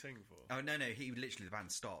did he sing for? Oh no, he literally, the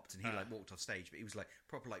band stopped and he like walked off stage, but he was like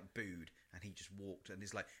proper like booed, and he just walked, and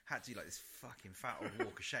he's like had to do like this fucking fat old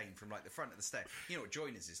walk of shame from like the front of the stage. You know what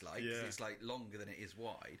Joiners is like? Yeah. It's like longer than it is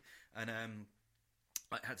wide, and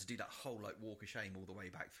I had to do that whole like walk of shame all the way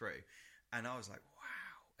back through, and I was like,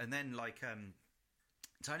 wow. And then like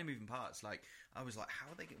Tiny Moving Parts, like I was like,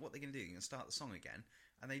 what are they going to do? They're going to start the song again?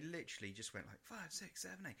 And they literally just went like 5, 6,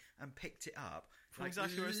 7, 8 and picked it up from like,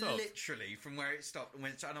 exactly where it stopped. Literally from where it stopped, and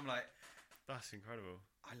went. And I'm like, that's incredible.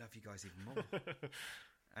 I love you guys even more.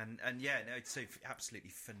 and yeah, no, it's so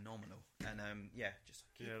absolutely phenomenal. And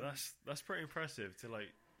just that's pretty impressive to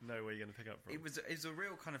like know where you're going to pick up from. It was a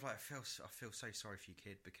real kind of like, I feel so sorry for you,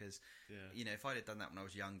 kid, because you know, if I'd have done that when I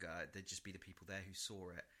was younger, there'd just be the people there who saw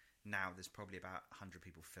it. Now there's probably about 100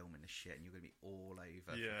 people filming this shit, and you're going to be all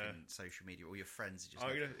over social media. All your friends are just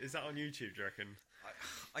is that on YouTube, do you reckon?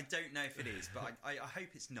 I don't know if it is, but I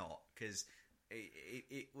hope it's not, because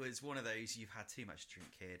it was one of those, you've had too much to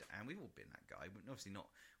drink, kid, and we've all been that guy. Obviously not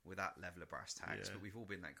with that level of brass tacks, but we've all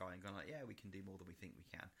been that guy and gone like, yeah, we can do more than we think we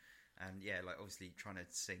can. And yeah, like obviously trying to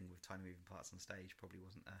sing with Tiny Moving Parts on stage probably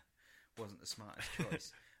wasn't the smartest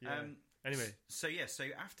choice. Anyway, so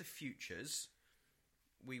after Futures,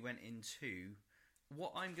 we went into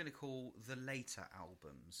what I'm going to call the later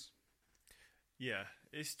albums. Yeah,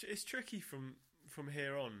 it's tricky from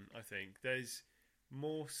here on. I think there's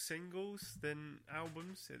more singles than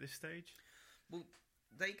albums at this stage. Well,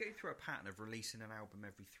 they go through a pattern of releasing an album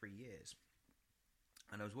every 3 years.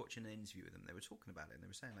 And I was watching an interview with them. They were talking about it, and they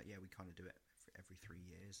were saying like, yeah, we kind of do it every 3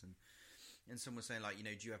 years. And someone was saying like, you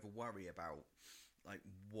know, do you ever worry about like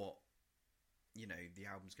what, you know, the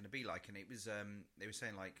album's going to be like? And it was they were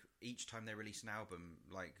saying like each time they release an album,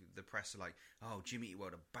 like the press are like, oh, Jimmy Eat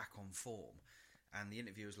World are back on form, and the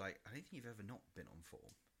interviewer was like, I don't think you've ever not been on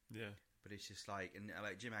form. Yeah, but it's just like, and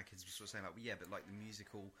like Jim Atkins was sort of saying like, well, yeah, but like the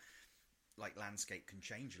musical like landscape can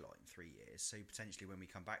change a lot in 3 years, so potentially when we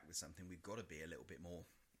come back with something, we've got to be a little bit more,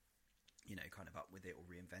 you know, kind of up with it, or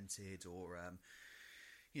reinvented, or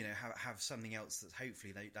you know, have something else that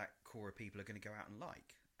hopefully that core of people are going to go out and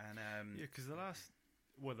like. And because the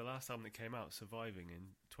last album that came out, Surviving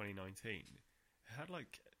in 2019, it had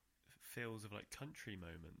like feels of like country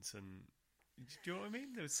moments, and do you know what I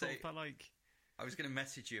mean? There was sort of that like. I was going to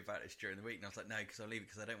message you about this during the week, and I was like, no, because I'll leave it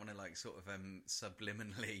because I don't want to like sort of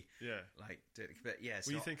subliminally like do it. But yeah,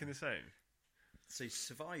 were you thinking the same? So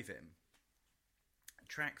Surviving,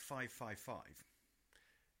 track 555.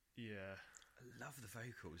 Yeah, I love the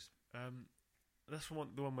vocals. That's the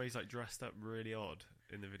one where he's like dressed up really odd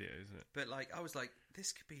in the video, isn't it? But like, I was like,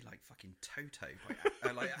 this could be like fucking Toto,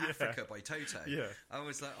 by, like Africa by Toto. Yeah. I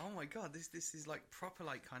was like, oh my god, this is like proper,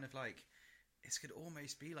 like kind of like, this could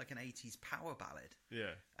almost be like an 80s power ballad.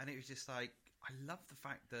 Yeah. And it was just like, I love the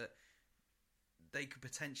fact that they could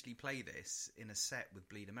potentially play this in a set with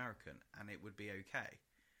Bleed American and it would be okay.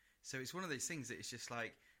 So it's one of those things that it's just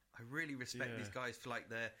like, I really respect these guys for like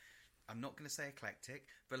their, I'm not going to say eclectic,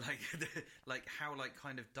 but like like how like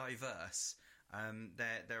kind of diverse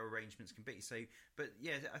their arrangements can be. So, but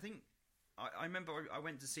yeah, I think I remember I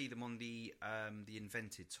went to see them on the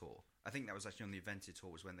Invented tour. I think that was actually on the Invented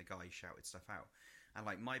tour was when the guy shouted stuff out. And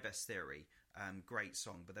like My Best Theory, great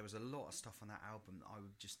song, but there was a lot of stuff on that album that I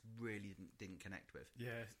just really didn't connect with.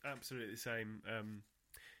 Yeah, absolutely the same.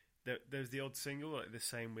 There's the odd single, like the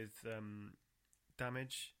same with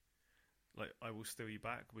Damage. Like I Will Steal You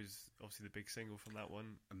Back was obviously the big single from that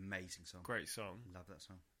one. Amazing song. Great song. Love that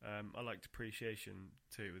song. I liked Appreciation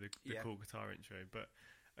too with the cool guitar intro. But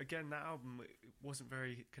again, that album it wasn't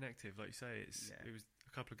very connective. Like you say, it was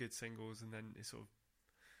a couple of good singles and then it sort of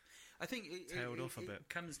I think it tailed off a bit. It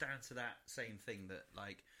comes down to that same thing that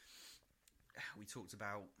like we talked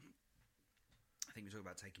about. I think we talked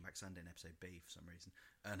about Taking Back Sunday in episode B for some reason,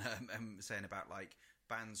 and saying about like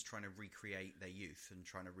bands trying to recreate their youth and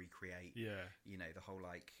trying to recreate, you know, the whole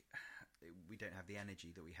like we don't have the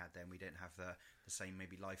energy that we had then. We don't have the same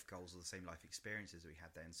maybe life goals or the same life experiences that we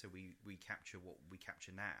had then. So we capture what we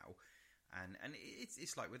capture now, and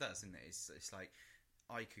it's like with us, isn't it? It's like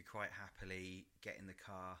I could quite happily get in the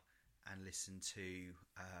car and listen to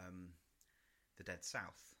the Dead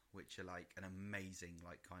South, which are like an amazing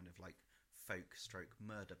like kind of like folk stroke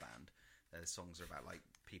murder band. Their songs are about like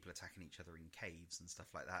people attacking each other in caves and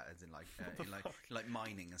stuff like that, as in like like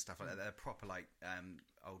mining and stuff like that. They're proper like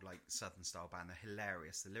old like southern style band. They're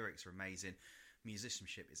hilarious. The lyrics are amazing.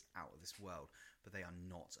 Musicianship is out of this world, but they are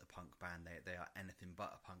not a punk band. They are anything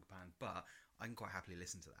but a punk band. But I can quite happily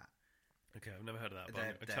listen to that. Okay, I've never heard of that, but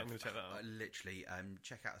I'm going to check that out. Literally,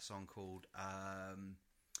 check out a song called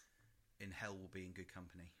 "In Hell Will Be in Good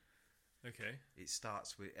Company." Okay. It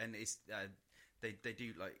starts with, and it's they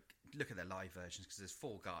do like look at their live versions because there's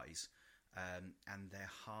 4 guys, and their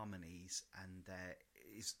harmonies and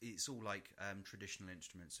it's all like traditional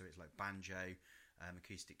instruments. So it's like banjo,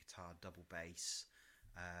 acoustic guitar, double bass,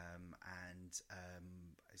 and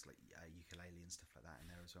it's like ukulele and stuff like that in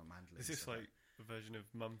there as well. Mandolin. Is this like a version of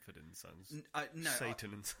Mumford and Sons? No,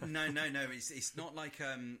 Satan and Sons. No. It's not like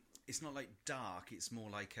dark. It's more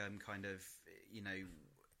like kind of, you know,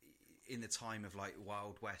 in the time of like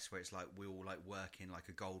Wild West, where it's like we all like work in like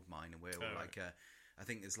a gold mine, and we're all like I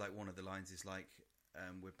think there's like one of the lines is like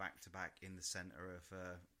we're back to back in the center of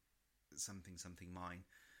something mine,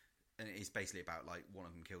 and it's basically about like one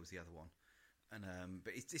of them kills the other one, and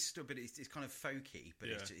but it's still kind of folky, but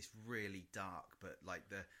it's really dark, but like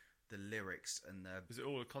the lyrics and the is it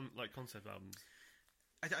all like concept albums?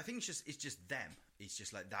 I think it's just them. It's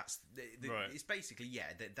just like that's right. It's basically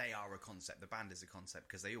they are a concept. The band is a concept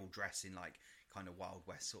because they all dress in like kind of Wild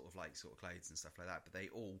West sort of clothes and stuff like that. But they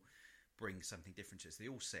all bring something different to it. So they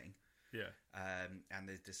all sing, and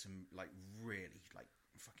there's some like really like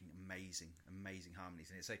fucking amazing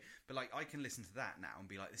harmonies in it. So, but like I can listen to that now and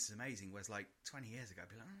be like, this is amazing. Whereas like 20 years ago, I'd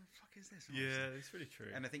be like, oh, the fuck is this? It's really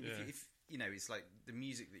true. And I think if you know, it's like the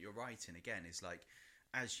music that you're writing again is like,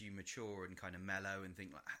 as you mature and kind of mellow and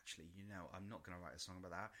think like, actually, you know, I'm not going to write a song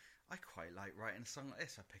about that. I quite like writing a song like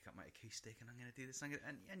this. I pick up my acoustic and I'm going to do this song.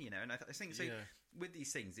 And you know, and I think so with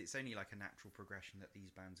these things, it's only like a natural progression that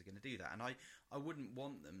these bands are going to do that. And I wouldn't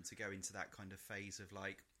want them to go into that kind of phase of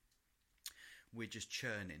like, we're just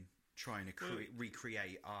churning, trying to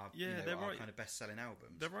recreate our, our kind of best-selling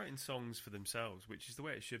albums. They're writing songs for themselves, which is the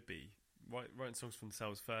way it should be. Writing songs for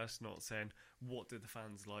themselves first, not saying what do the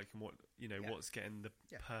fans like and what what's getting the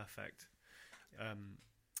perfect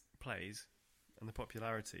plays and the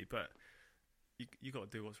popularity, but you got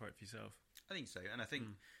to do what's right for yourself. I think so, and I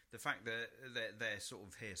think the fact that they're sort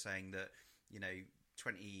of here saying that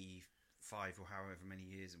 25 or however many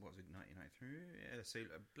years, what was it, 1993? So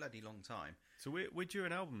a bloody long time. So we're due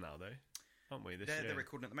an album now, though, aren't we? They're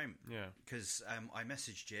recording at the moment. Yeah, because I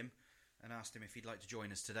messaged Jim and asked him if he'd like to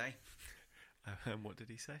join us today. What did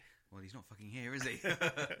he say? Well, he's not fucking here, is he? No,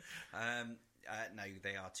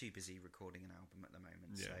 they are too busy recording an album at the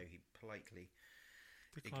moment, so he politely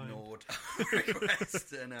ignored our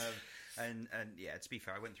request. And yeah, to be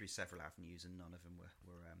fair, I went through several avenues, and none of them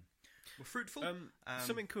were fruitful.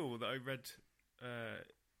 Something cool that I read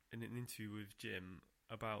in an interview with Jim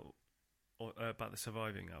about the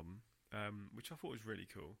Surviving album, which I thought was really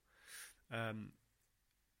cool.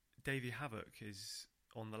 Davey Havok is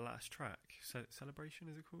on the last track. Celebration,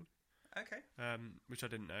 is it called? Okay. Which I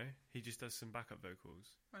didn't know. He just does some backup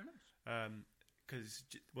vocals. Oh, nice. Because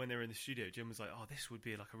when they were in the studio, Jim was like, "Oh, this would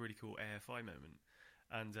be like a really cool AFI moment,"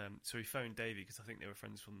 and so he phoned Davey because I think they were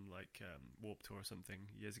friends from like Warped Tour or something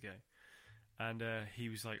years ago, and he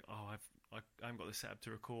was like, "Oh, I haven't got the setup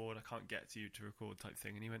to record. I can't get to you to record," type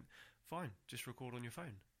thing. And he went, "Fine, just record on your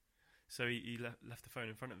phone." So he left the phone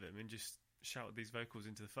in front of him and just shouted these vocals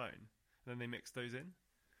into the phone, and then they mixed those in.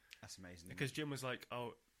 That's amazing. Because Jim was like,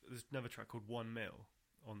 "Oh, there's another track called 1 Mil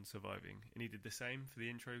on Surviving," and he did the same for the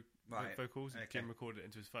intro vocals. And Jim recorded it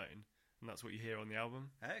into his phone, and that's what you hear on the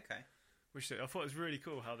album. Okay. Which I thought was really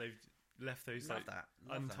cool how they've left those Love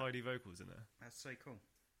untidy vocals in there. That's so cool.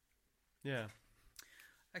 Yeah.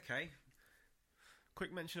 Okay.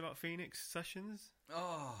 Quick mention about Phoenix Sessions.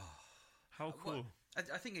 Oh, how cool! Well,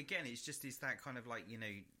 I think again, it's that kind of like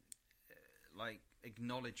like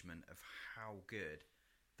acknowledgement of how good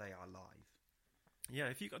they are live. Yeah,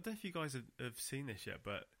 I don't know if you guys have seen this yet,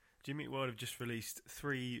 but Jimmy Eat World have just released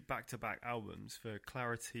 3 back-to-back albums for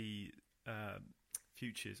Clarity,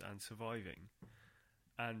 Futures, and Surviving,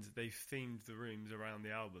 and they've themed the rooms around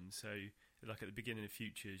the album. So, like at the beginning of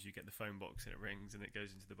Futures, you get the phone box and it rings, and it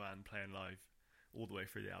goes into the band playing live all the way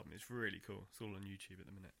through the album. It's really cool. It's all on YouTube at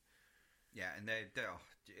the minute. Yeah, and they're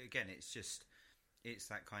again, it's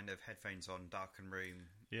that kind of headphones on, darkened room.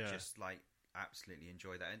 Yeah, just like absolutely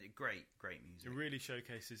enjoy that, and great music. It really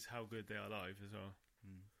showcases how good they are live as well.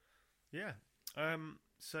 Yeah.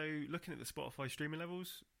 So looking at the Spotify streaming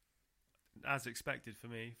levels, as expected for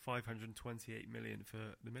me, 528 million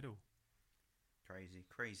for The Middle.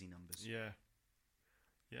 Crazy numbers.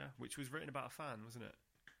 Yeah. Which was written about a fan, wasn't it?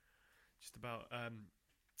 Just about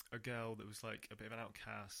a girl that was like a bit of an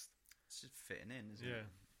outcast. It's just fitting in, isn't it? Yeah.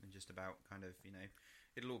 And just about kind of,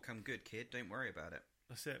 it'll all come good, kid. Don't worry about it.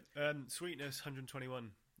 That's it. Sweetness,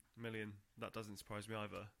 121 million. That doesn't surprise me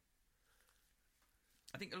either.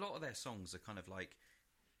 I think a lot of their songs are kind of like,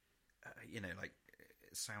 like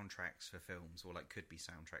soundtracks for films, or like could be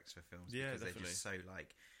soundtracks for films. Yeah, because definitely. They're just so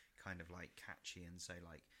like, kind of like catchy and so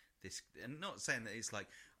like this. And not saying that it's like,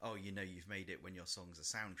 oh, you've made it when your song's a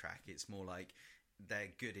soundtrack. It's more like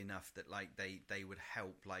they're good enough that like they would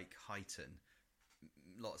help like heighten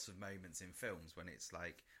lots of moments in films when it's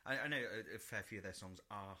like I know a fair few of their songs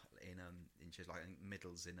are in just like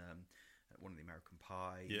Middles in one of the American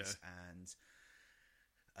Pies, and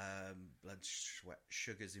Blood Sweat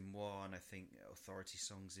Sugars in one. I think Authority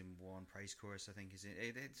Songs in one. Praise Chorus I think is in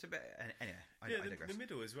it. It's a bit anyway. I digress. The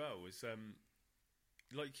Middle as well was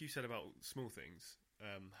like you said about Small Things.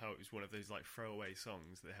 How it was one of those like throwaway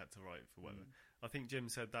songs they had to write for whatever. I think Jim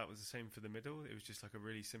said that was the same for The Middle. It was just like a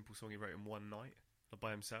really simple song he wrote in one night by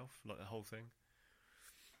himself, like the whole thing.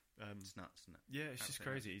 It's nuts, isn't it? Yeah, it's just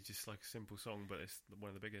crazy. It's just like a simple song, but it's one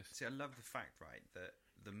of the biggest. See, I love the fact, right, that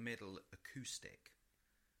The Middle acoustic.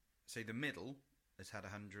 So The Middle has had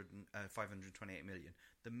 528 million.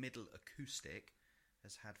 The Middle acoustic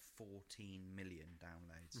has had 14 million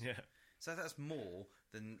downloads. Yeah. So that's more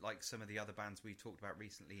than like some of the other bands we talked about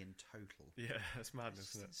recently in total. Yeah, that's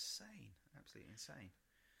madness, isn't it? Insane, absolutely insane.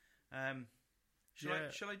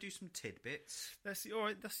 Shall I do some tidbits? Let's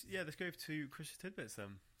go to Chris's tidbits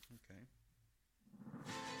then. Okay.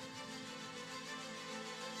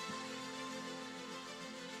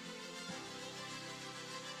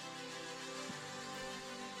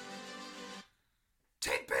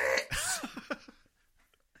 Tidbits.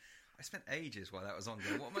 I spent ages while that was on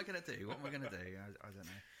going, what am I going to do? I don't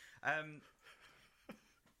know.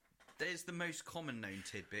 There's the most common known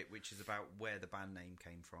tidbit, which is about where the band name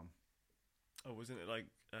came from. Oh, wasn't it like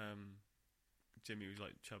Jimmy was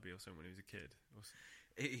like chubby or something when he was a kid?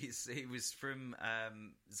 It was from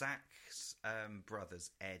Zach's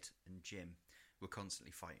brothers, Ed and Jim, were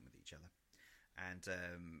constantly fighting with each other. And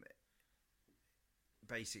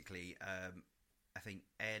basically, I think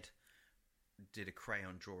Ed did a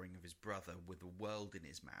crayon drawing of his brother with a world in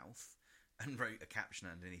his mouth and wrote a caption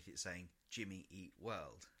underneath it saying, "Jimmy Eat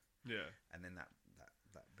World." Yeah. And then that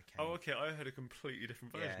became... Oh, okay, I heard a completely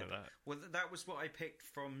different version of that. Well, that was what I picked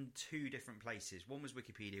from 2 different places. One was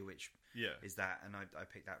Wikipedia, which is that, and I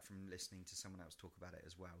picked that from listening to someone else talk about it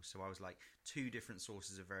as well. So I was like, 2 different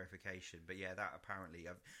sources of verification. But yeah, that apparently,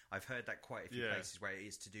 I've heard that quite a few places where it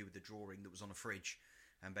is to do with the drawing that was on a fridge,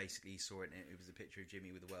 and basically he saw it, and it was a picture of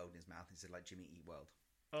Jimmy with a world in his mouth, and it said like, "Jimmy Eat World."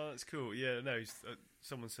 Oh, that's cool. Yeah, no,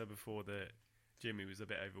 someone said before that Jimmy was a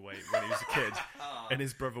bit overweight when he was a kid, and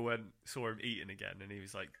his brother saw him eating again, and he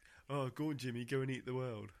was like, "Oh, go on, Jimmy, go and eat the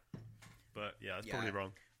world." But yeah, that's probably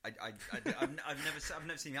wrong. I've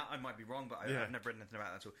never seen that. I might be wrong, but I've never read anything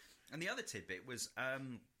about that at all. And the other tidbit was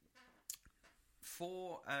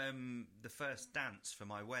for the first dance for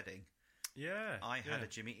my wedding. Yeah, I had a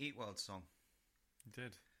Jimmy Eat World song. You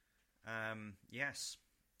did. Yes,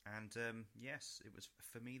 and yes, it was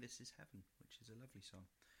 "For Me This Is Heaven," which is a lovely song.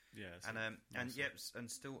 Yeah,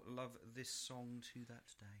 and still love this song to that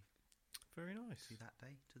day. Very nice. To that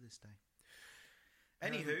day, to this day.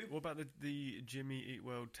 Anywho, what about the Jimmy Eat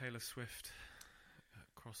World Taylor Swift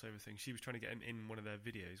crossover thing? She was trying to get him in one of their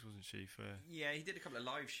videos, wasn't she? Yeah, he did a couple of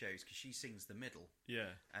live shows because she sings the middle. Yeah.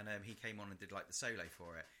 And he came on and did like the solo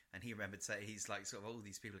for it. And he remembered saying, he's like, sort of all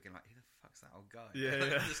these people looking like, who the fuck's that old guy? Yeah,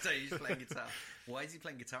 like, yeah. on the stage playing guitar. Why is he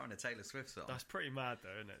playing guitar on a Taylor Swift song? That's pretty mad,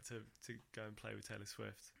 though, isn't it? To go and play with Taylor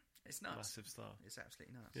Swift. It's nuts. Massive star. It's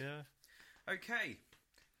absolutely nuts. Yeah. Okay.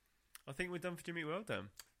 I think we're done for Jimmy Eat World then.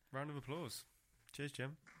 Round of applause. Cheers,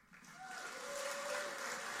 Jim.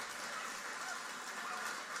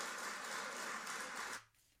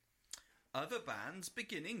 Other bands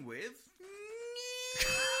beginning with...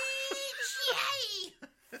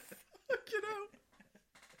 Fucking hell.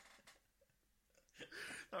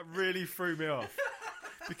 That really threw me off.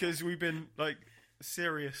 Because we've been, like,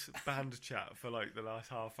 serious band chat for, like, the last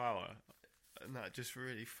half hour. And that just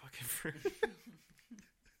really fucking threw me.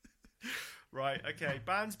 Right, okay.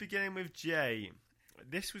 Bands beginning with J.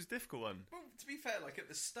 This was a difficult one. Well, to be fair, like at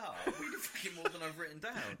the start, we did fucking more than I've written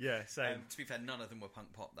down. Yeah, same. To be fair, none of them were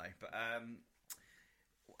punk pop though. But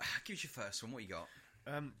give us your first one. What you got?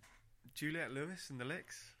 Juliette Lewis and the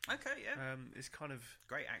Licks. Okay, yeah. It's kind of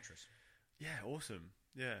Great actress. yeah, awesome.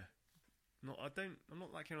 Yeah. I'm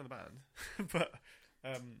not that keen on the band, but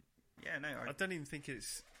Yeah, no. I don't even think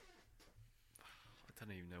it's. I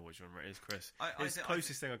don't even know what genre it is, Chris. It's the I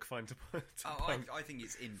closest thing I could find to punk. I think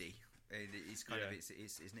it's indie. It's kind of it's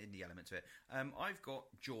an indie element to it. I've got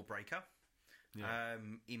Jawbreaker, Yeah.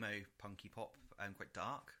 emo punky pop, quite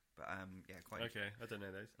dark, but yeah, quite Okay, I don't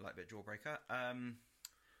know those. like a bit of Jawbreaker.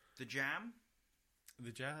 The Jam,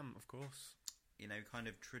 The Jam, of course. you know, kind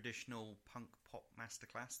of traditional punk pop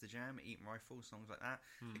masterclass. The Jam, Eaton Rifle, songs like that.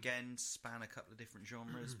 Again, span a couple of different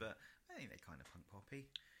genres, but I think they're kind of punk poppy.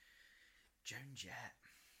 Joan Jett,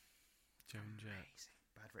 Joan Jett. amazing.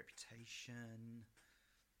 Bad Reputation.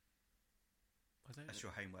 I don't. That's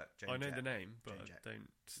your homework. Joan I know Jett. the name, but Joan I Jett. don't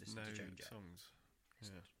Listen know to Joan Jett. songs.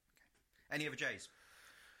 Yeah. Any other J's?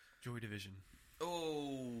 Joy Division.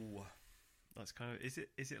 Oh, That's kind of. Is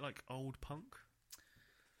it like old punk?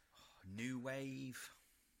 new wave.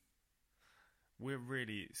 We're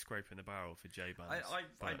really scraping the barrel for J bands.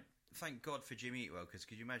 I thank God for Jimmy Eat World, because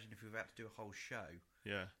could you imagine if we were about to do a whole show?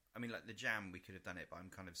 yeah. I mean, like the Jam, we could have done it, but I'm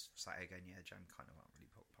kind of sat here going, yeah, Jam kind of aren't really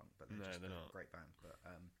pop punk, but they're No, just they're a not. great band. But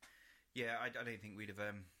yeah, I don't think we'd have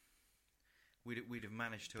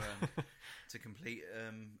managed to to complete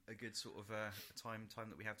a good sort of time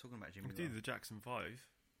that we have talking about Jimmy We Eat do World. the Jackson 5.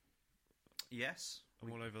 Yes,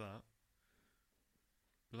 I'm all over that.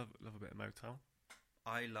 Love a bit of Motown.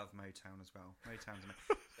 I love Motown as well. Motown's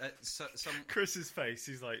some. Chris's face,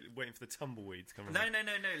 he's like waiting for the tumbleweed to come No, around.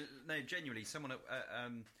 no. Genuinely, someone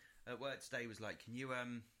at work today was like, "Can you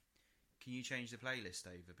change the playlist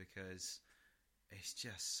over, because it's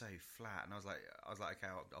just so flat?" And I was like, "Okay,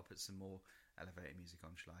 I'll put some more elevator music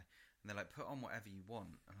on, shall I?" And they're like, "Put on whatever you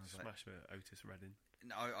want." And I was like, Smash with Otis Redding.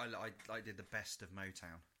 "No, I did the best of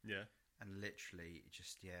Motown, Yeah. and literally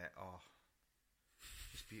just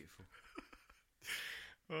just beautiful."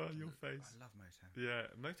 Oh, your face. I love Motown. Yeah,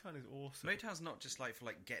 Motown is awesome. Motown's not just like for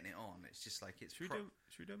like getting it on. It's just like it's. Should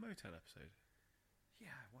we do a Motown episode? Yeah,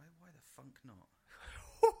 why the funk not?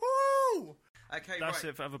 Woohoo! Okay, That's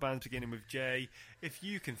right. it for other bands beginning with J. If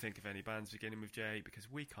you can think of any bands beginning with J, because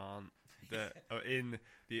we can't, that are in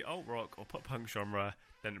the alt rock or pop punk genre,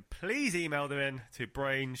 then please email them in to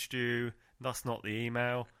brainstew. That's not the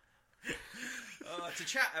email. To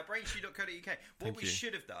chat at brainstew.co.uk. What we you.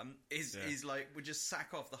 should have done is like we just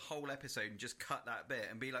sack off the whole episode and just cut that bit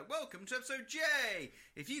and be like, "Welcome to episode J.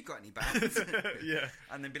 If you've got any bands," Yeah.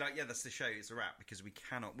 and then be like, "Yeah, that's the show. It's a wrap," because we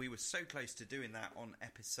cannot. We were so close to doing that on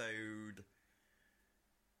episode.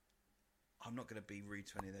 I'm not going to be rude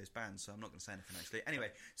to any of those bands, so I'm not going to say anything actually. Anyway,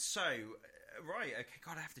 so right, okay,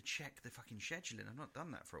 God, I have to check the fucking scheduling. I've not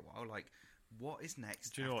done that for a while. Like, what is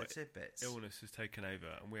next Do you know after what? Tidbits? Illness has taken over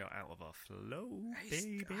and we are out of our flow, It's,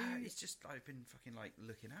 baby. it's just I've been fucking like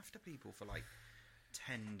looking after people for like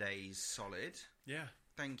 10 days solid. Yeah.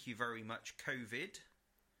 Thank you very much, COVID.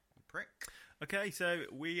 You prick. Okay, so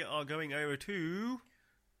we are going over to...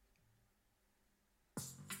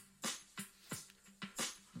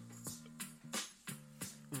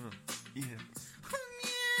 yeah.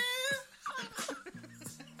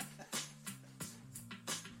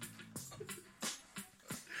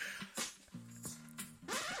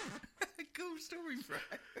 Cool story, bro.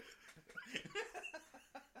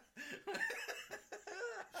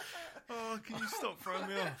 Oh, can you stop throwing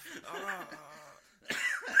me off?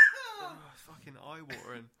 Oh, fucking eye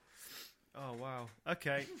watering. Oh, wow.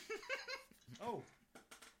 Okay. Oh.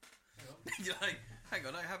 You're like, Hang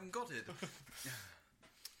on, I haven't got it.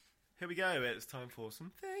 Here we go. It's time for some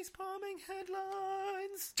face-palming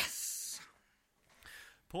headlines. Yes!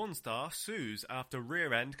 Porn star sues after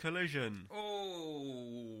rear-end collision.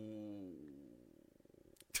 Oh.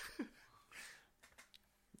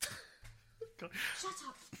 Shut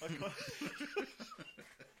up. I can't.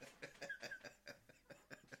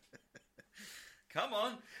 Come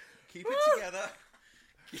on, keep it together.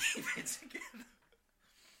 Keep it together.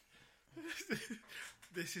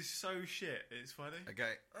 This is so shit. It's funny.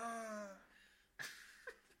 Okay.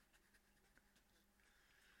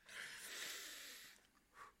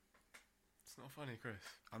 It's not funny, Chris.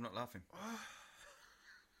 I'm not laughing.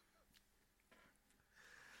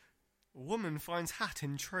 Woman finds hat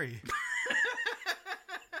in tree.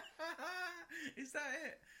 Is that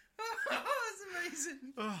it? That's amazing.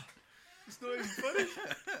 Oh, it's not even funny.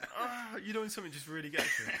 You know when something just really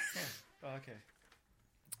gets you. Oh, okay.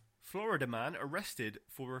 Florida man arrested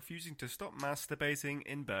for refusing to stop masturbating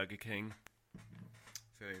in Burger King.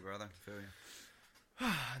 Feel you, brother. Feel you.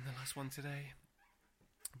 And the last one today.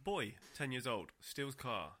 Boy, 10 years old, steals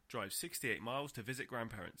car, drives 68 miles to visit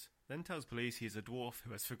grandparents, then tells police he is a dwarf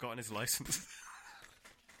who has forgotten his license.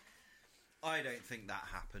 I don't think that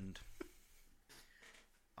happened.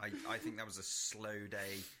 I think that was a slow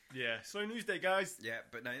day. Yeah, slow news day, guys. Yeah,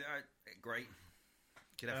 but no, great.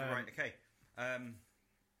 Get that right. Okay. Do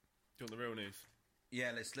you want the real news?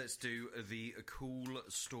 Yeah, let's do the cool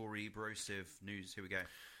story brosive news. Here we go.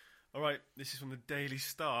 All right, this is from the Daily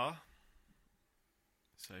Star.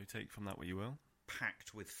 So take from that what you will.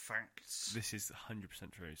 Packed with facts. This is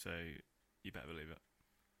 100% true, so you better believe it.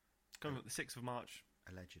 Coming up the 6th of March.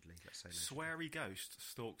 Allegedly, let's say allegedly. Sweary ghost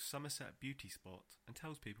stalks Somerset beauty spot and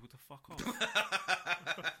tells people to fuck off.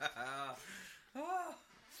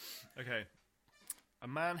 Okay. A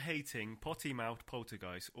man-hating, potty-mouthed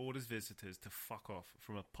poltergeist orders visitors to fuck off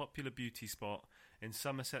from a popular beauty spot in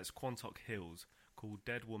Somerset's Quantock Hills called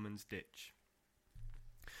Dead Woman's Ditch.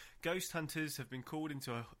 Ghost hunters have been called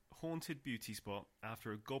into a haunted beauty spot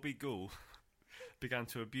after a gobby ghoul began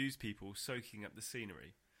to abuse people soaking up the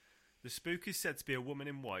scenery. The spook is said to be a woman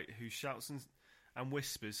in white who shouts and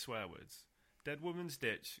whispers swear words. Dead Woman's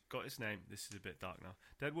Ditch got its name... This is a bit dark now.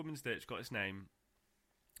 Dead Woman's Ditch got its name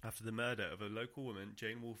after the murder of a local woman,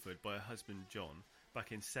 Jane Wolford, by her husband, John,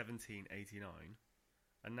 back in 1789.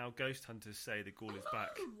 And now ghost hunters say the ghoul is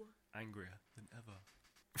back, angrier than ever.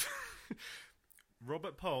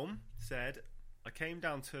 Robert Palm said, I came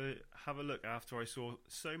down to have a look after I saw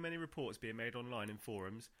so many reports being made online in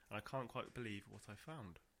forums, and I can't quite believe what I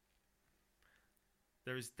found.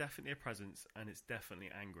 There is definitely a presence, and it's definitely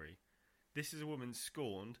angry. This is a woman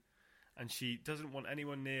scorned, and she doesn't want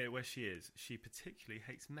anyone near where she is. She particularly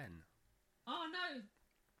hates men. Oh no!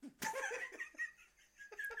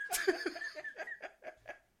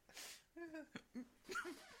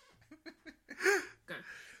 Go.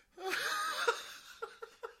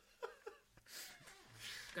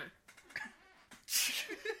 Go.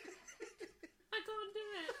 I can't do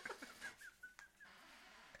it.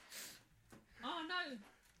 Oh no!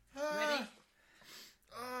 Ready?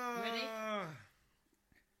 Ready?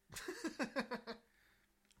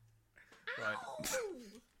 Right.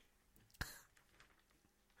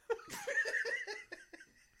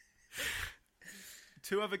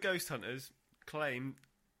 Two other ghost hunters claim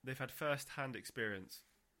they've had first-hand experience.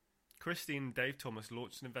 Christine and Dave Thomas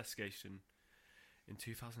launched an investigation in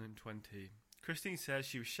 2020. Christine says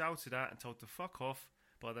she was shouted at and told to fuck off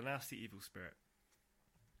by the nasty evil spirit.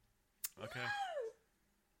 Okay.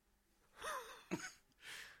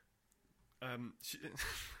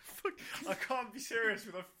 I can't be serious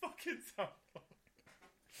with a fucking sample.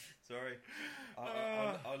 Sorry.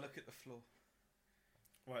 I'll look at the floor.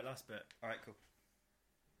 Right, last bit. Alright, cool.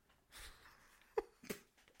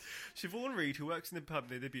 Siobhan Reid, who works in the pub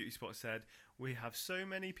near the beauty spot, said, we have so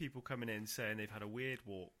many people coming in saying they've had a weird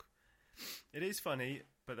walk. It is funny,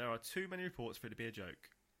 but there are too many reports for it to be a joke.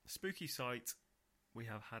 Spooky sight. We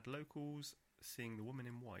have had locals seeing the woman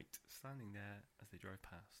in white standing there as they drove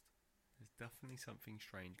past. There's definitely something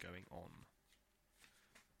strange going on.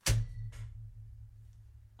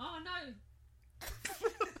 Oh no!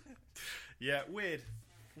 Yeah, weird.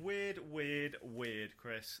 Weird,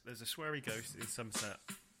 Chris. There's a sweary ghost in Somerset.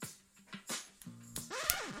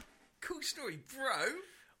 Cool story, bro.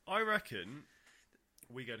 I reckon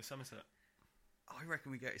we go to Somerset. I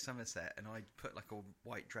reckon we go to Somerset and I put like a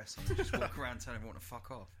white dress on and just walk around telling everyone to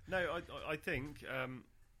fuck off. No, I think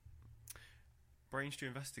Brain Stew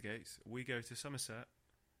investigates. We go to Somerset.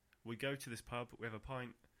 We go to this pub. We have a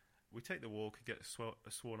pint. We take the walk and get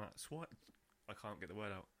sworn at. I can't get the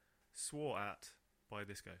word out. Swore at by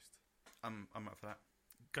this ghost. I'm up for that.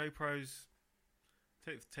 GoPros.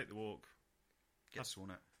 Take the walk. Get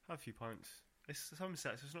Sworn at. Have a few pints. It's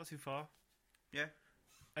Somerset, so it's not too far. Yeah.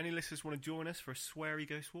 Any listeners want to join us for a sweary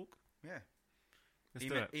ghost walk? Yeah. Let's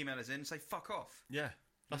do it. Email us in. Say fuck off. Yeah.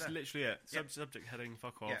 That's literally it. Yep. Subject heading,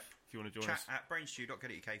 fuck off, Yep. if you want to join Chat us. at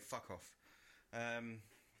brainstew.co.uk. Fuck off.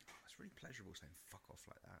 It's really pleasurable saying fuck off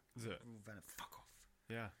like that. Is it? Ooh, venom. Fuck off.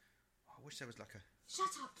 Yeah. Oh, I wish there was like a Shut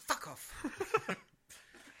up. fuck off.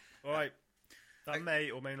 All right. That may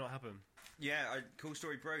or may not happen. Yeah, cool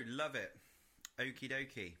story, bro. Love it. Okie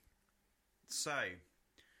dokie. So,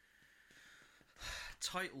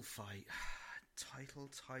 title fight. Title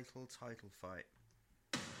fight.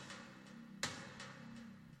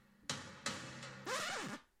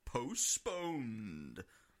 Postponed.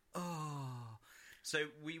 Oh. So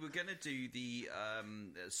we were going to do the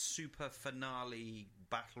super finale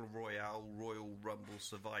Battle Royale Royal Rumble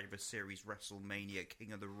Survivor Series WrestleMania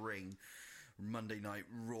King of the Ring Monday Night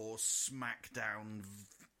Raw SmackDown.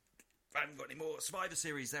 I haven't got any more Survivor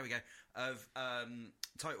Series. There we go. Of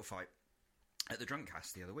title fight at the Drunk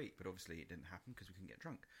Cast the other week, but obviously it didn't happen because we couldn't get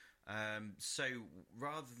drunk. So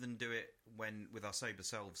rather than do it with our sober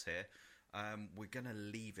selves here, we're going to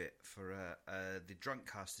leave it for the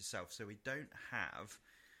Drunk Cast itself. So we don't have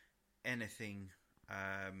anything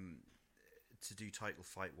to do title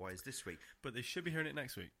fight wise this week. But they should be hearing it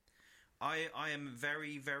next week. I am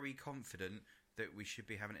very, very confident that we should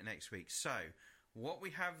be having it next week. So, what we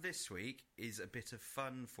have this week is a bit of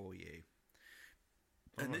fun for you.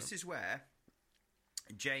 And this is where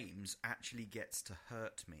James actually gets to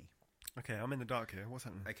hurt me. Okay, I'm in the dark here. What's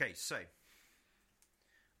happening? Okay, so,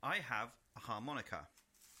 I have a harmonica.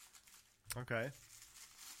 Okay.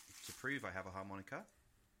 To prove I have a harmonica,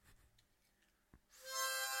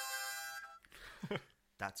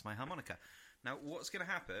 that's my harmonica. Now, what's going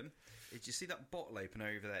to happen is, you see that bottle opener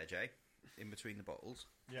over there, Jay? In between the bottles?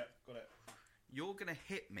 Yeah, got it. You're going to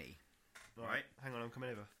hit me, right? Hang on, I'm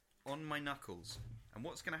coming over. On my knuckles. And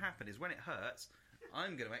what's going to happen is, when it hurts,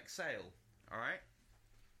 I'm going to exhale. All right?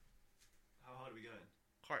 How hard are we going?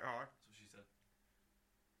 Quite hard. That's what she said.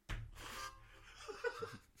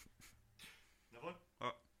 Another one?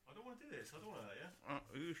 I don't want to do this. I don't want to hurt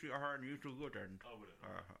you. You shoot hard and you too good then. I wouldn't.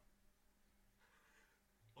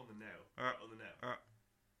 On the nail. On the nail.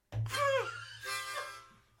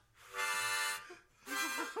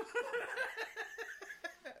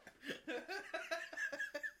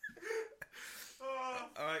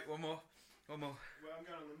 Alright, one more. Well, I'm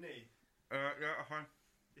going on the knee. Yeah, fine.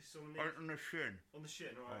 This is on the knee. On the shin. On the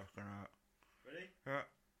shin, alright. It's gonna hurt. Ready? Yeah.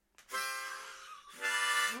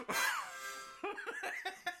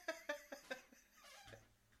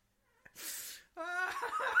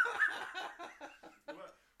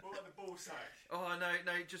 What about the ball sack? Oh no,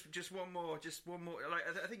 just one more, Like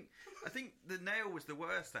I think the nail was the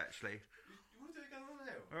worst actually. You want to do it again on the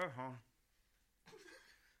nail? Uh-huh.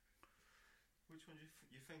 Which one?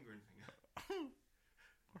 Your finger and finger?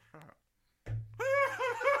 What's that?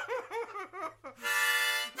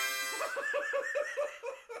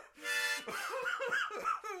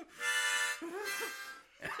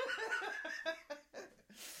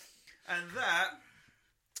 And that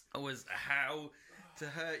was how to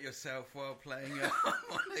hurt yourself while playing a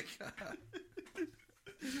harmonica.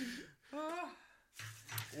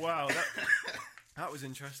 Wow, that was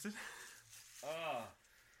interesting.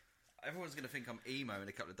 Everyone's going to think I'm emo in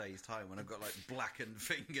a couple of days' time when I've got like blackened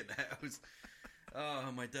fingernails.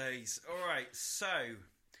 Oh, my days. All right, so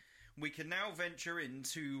we can now venture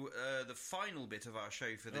into the final bit of our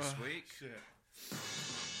show for this week. Shit.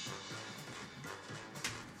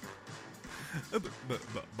 He's the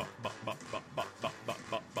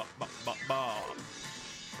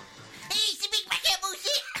big mac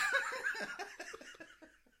bullshit.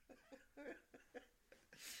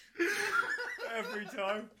 Every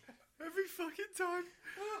time. Every fucking time.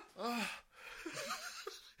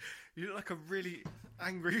 You look like a really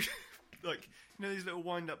angry, like, you know these little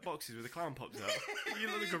wind-up boxes where the clown pops out? You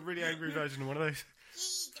look like a really angry version of one of those.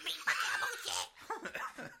 He's the big mac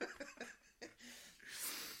bullshit.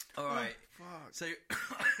 All right. Fuck. So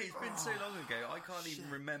it's been so long ago, I can't even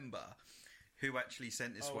remember who actually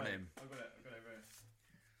sent this one in. I got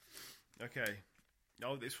it. Okay.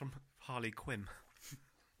 Oh, it's from Harley Quinn.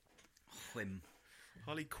 Whim.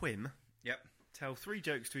 Harley Quinn. Yep. Tell 3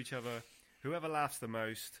 jokes to each other. Whoever laughs the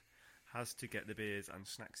most has to get the beers and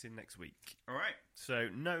snacks in next week. All right. So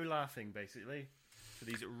no laughing, basically, for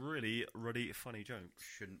these really funny jokes.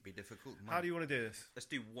 Shouldn't be difficult. How do you want to do this? Let's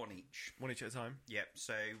do one each. One each at a time? Yep.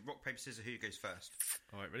 So rock, paper, scissors, who goes first?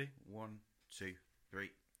 All right, ready? 1, 2, 3,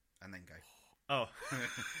 and then go. Oh.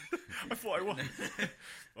 I thought I won.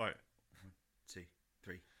 All right. 2,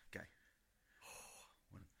 3, go.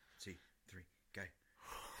 1, 2, 3, go.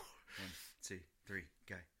 1, 2, 3,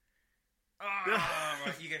 go. Ah,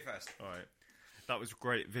 right, you go first. All right. That was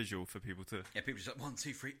great visual for people to... Yeah, people just like 1,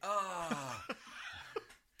 2, 3. Ah.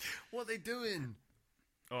 What are they doing?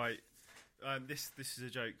 All right. This is a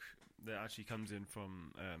joke that actually comes in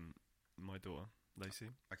from my daughter, Lacey,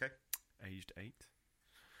 Okay. aged 8.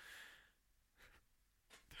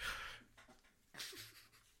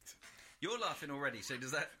 You're laughing already, so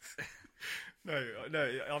does that... No,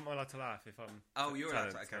 I'm allowed to laugh if I'm... Oh, you're allowed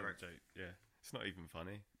to. telling Okay, a right. joke. Yeah, it's not even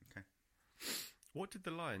funny. Okay. What did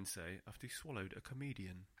the lion say after he swallowed a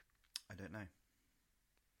comedian? I don't know.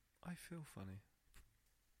 I feel funny.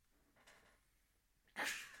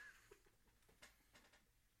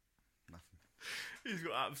 Nothing. He's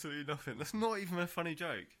got absolutely nothing. That's not even a funny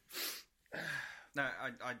joke. No,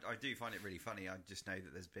 I do find it really funny. I just know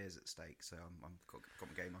that there's beers at stake, so I'm got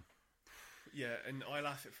my game on. Yeah, and I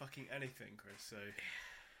laugh at fucking anything, Chris, so...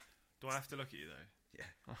 Do I have to look at you, though?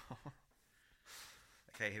 Yeah.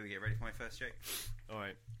 Okay, here we get ready for my first joke.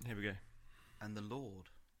 Alright, here we go. And the Lord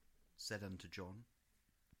said unto John,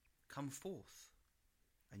 Come forth,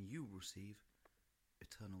 and you will receive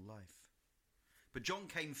eternal life. But John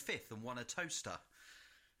came fifth and won a toaster.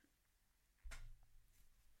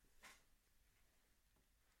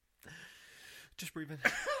 Just breathe in.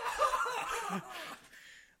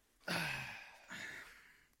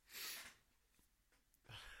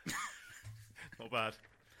 Not bad.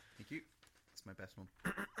 Thank you. That's my best one.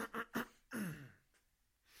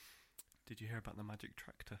 Did you hear about the magic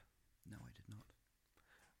tractor? No, I did not.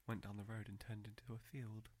 Went down the road and turned into a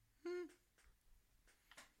field.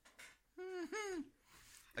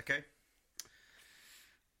 Okay.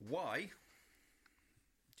 Why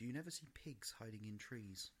do you never see pigs hiding in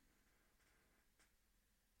trees?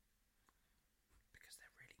 Because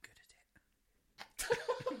they're really good at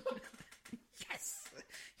it. Yes!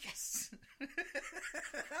 Yes!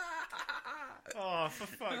 Oh, for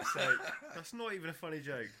fuck's sake. That's not even a funny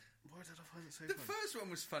joke. Why did I find it so The funny? first one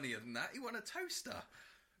was funnier than that. He won a toaster.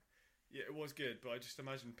 Yeah, it was good, but I just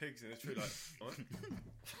imagined pigs in a tree like... What?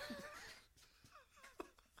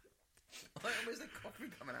 Where's the coffee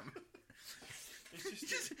coming out? It's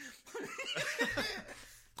just...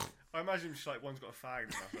 I imagine just like one's got a fag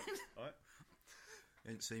and stuff. Like, right?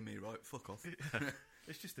 Ain't see me, right? Fuck off.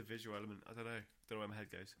 It's just a visual element. I don't know where my head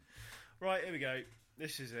goes. Right, here we go.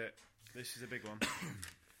 This is it. This is a big one.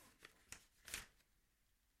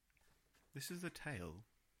 This is a tale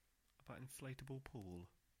about an inflatable pool.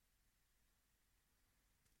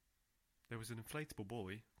 There was an inflatable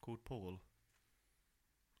boy called Paul,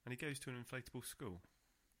 and he goes to an inflatable school.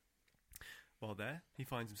 While there, he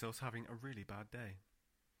finds himself having a really bad day.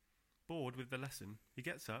 Bored with the lesson, he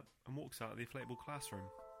gets up and walks out of the inflatable classroom.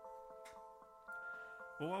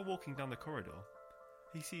 But while walking down the corridor,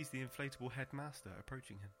 he sees the inflatable headmaster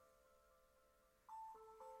approaching him.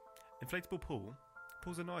 Inflatable Paul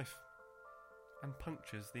pulls a knife and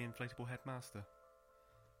punctures the inflatable headmaster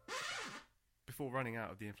before running out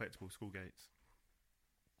of the inflatable school gates.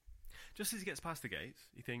 Just as he gets past the gates,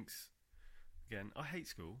 he thinks, again, I hate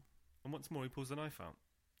school, and once more he pulls the knife out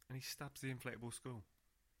and he stabs the inflatable school.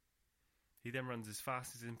 He then runs as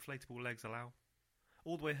fast as his inflatable legs allow,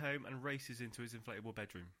 all the way home, and races into his inflatable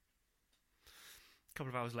bedroom. A couple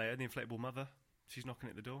of hours later, the inflatable mother, she's knocking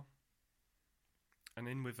at the door, and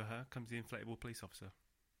in with her comes the inflatable police officer.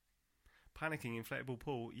 Panicking, inflatable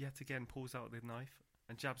Paul yet again pulls out the knife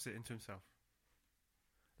and jabs it into himself.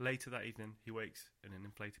 Later that evening, he wakes in an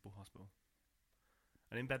inflatable hospital.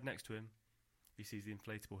 And in bed next to him, he sees the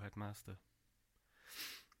inflatable headmaster,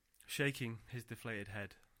 shaking his deflated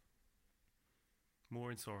head. More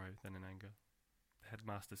in sorrow than in anger, the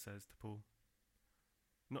headmaster says to Paul,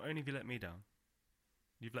 Not only have you let me down,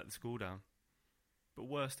 you've let the school down, but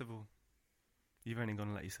worst of all, you've only gone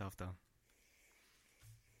to let yourself down.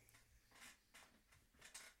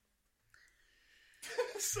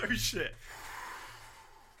 So shit.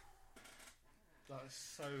 That's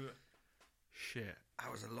so shit. That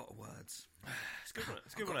was a lot of words. It's good,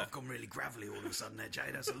 it's good, wasn't I've gone really gravelly all of a sudden there, Jay.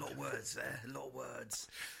 That's a lot of words there. A lot of words.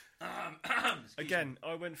 Again,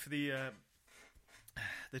 I went for the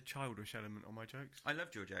childish element on my jokes. I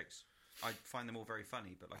loved your jokes. I find them all very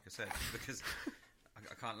funny, but like I said, because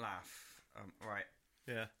I can't laugh. Right.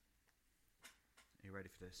 Yeah. Are you ready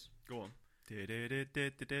for this? Go on.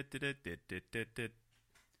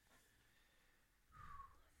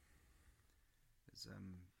 There's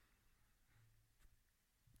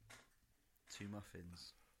two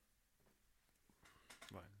muffins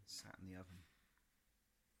Right. sat in the oven.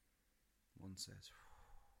 One says,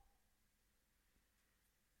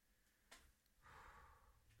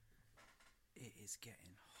 is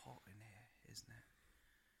getting hot in here, isn't it?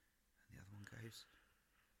 And the other one goes,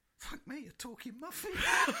 fuck me, a talking muffin.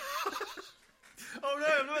 Oh no,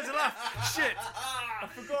 I'm not meant to laugh. Shit, I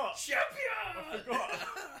forgot. Champion! I forgot.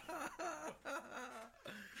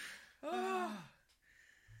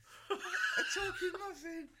 A talking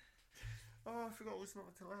muffin. Oh, I forgot what's not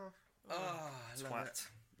to laugh. Love it.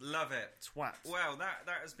 Love it. Twat. Well, that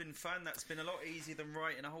has been fun. That's been a lot easier than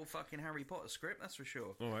writing a whole fucking Harry Potter script, that's for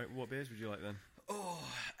sure. All right, what beers would you like then? Oh,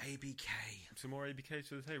 ABK. Some more ABK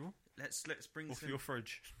to the table? Let's bring Or for some. your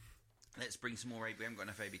fridge? Let's bring some more. We haven't got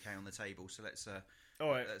enough ABK on the table, so let's All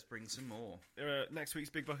right. let's bring some more. Next week's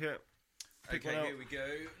Big Bucket. Pick Okay, one out. here we go.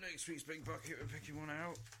 Next week's Big Bucket. We're picking one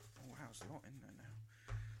out. Oh, wow, there's a lot in there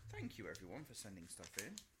now. Thank you, everyone, for sending stuff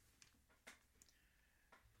in.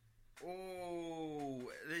 Oh,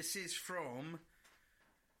 this is from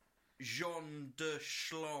Jean de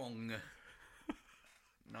Schlong.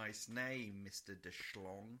 Nice name, Mr. de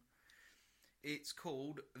Schlong. It's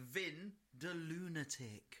called Vin de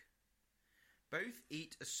Lunatic. Both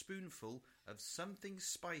eat a spoonful of something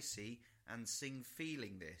spicy and sing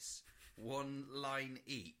feeling this. One line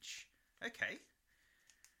each. Okay.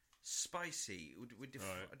 Spicy. Would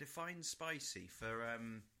Right. define spicy for,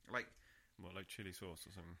 like... What, like chili sauce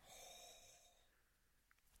or something?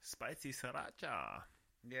 Spicy sriracha.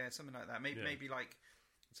 Yeah, something like that. Maybe Yeah. maybe like,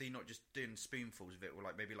 so you're not just doing spoonfuls of it, or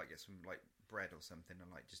like maybe like get some like bread or something and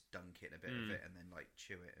like just dunk it in a bit of it and then like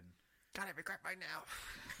chew it and. Can't regret right now.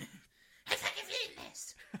 I fucking feel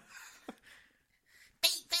this.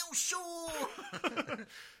 Ain't feel sure.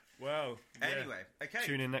 Well, yeah. Anyway, okay.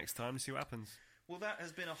 Tune in next time to see what happens. Well, that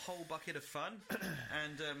has been a whole bucket of fun,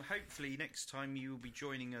 and hopefully next time you will be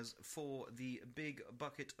joining us for the big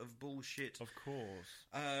bucket of bullshit. Of course.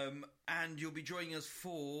 And you'll be joining us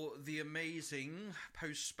for the amazing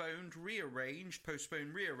postponed, rearranged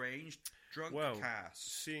drunk Well,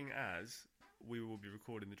 cast. seeing as we will be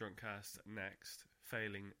recording the drunk cast next,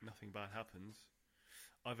 failing nothing bad happens,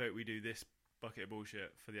 I vote we do this bucket of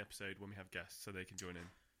bullshit for the episode when we have guests so they can join in.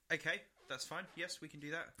 Okay, that's fine. Yes, we can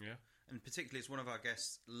do that. Yeah. And particularly as one of our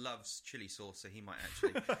guests loves chili sauce, so he might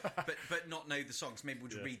actually, but not know the songs. Maybe we'll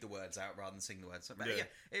just read the words out rather than sing the words. But yeah,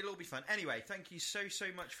 it'll all be fun. Anyway, thank you so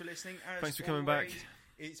much for listening. As Thanks for coming back.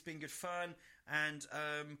 It's been good fun, and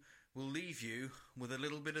we'll leave you with a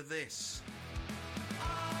little bit of this.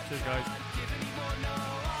 Cheers,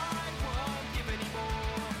 guys.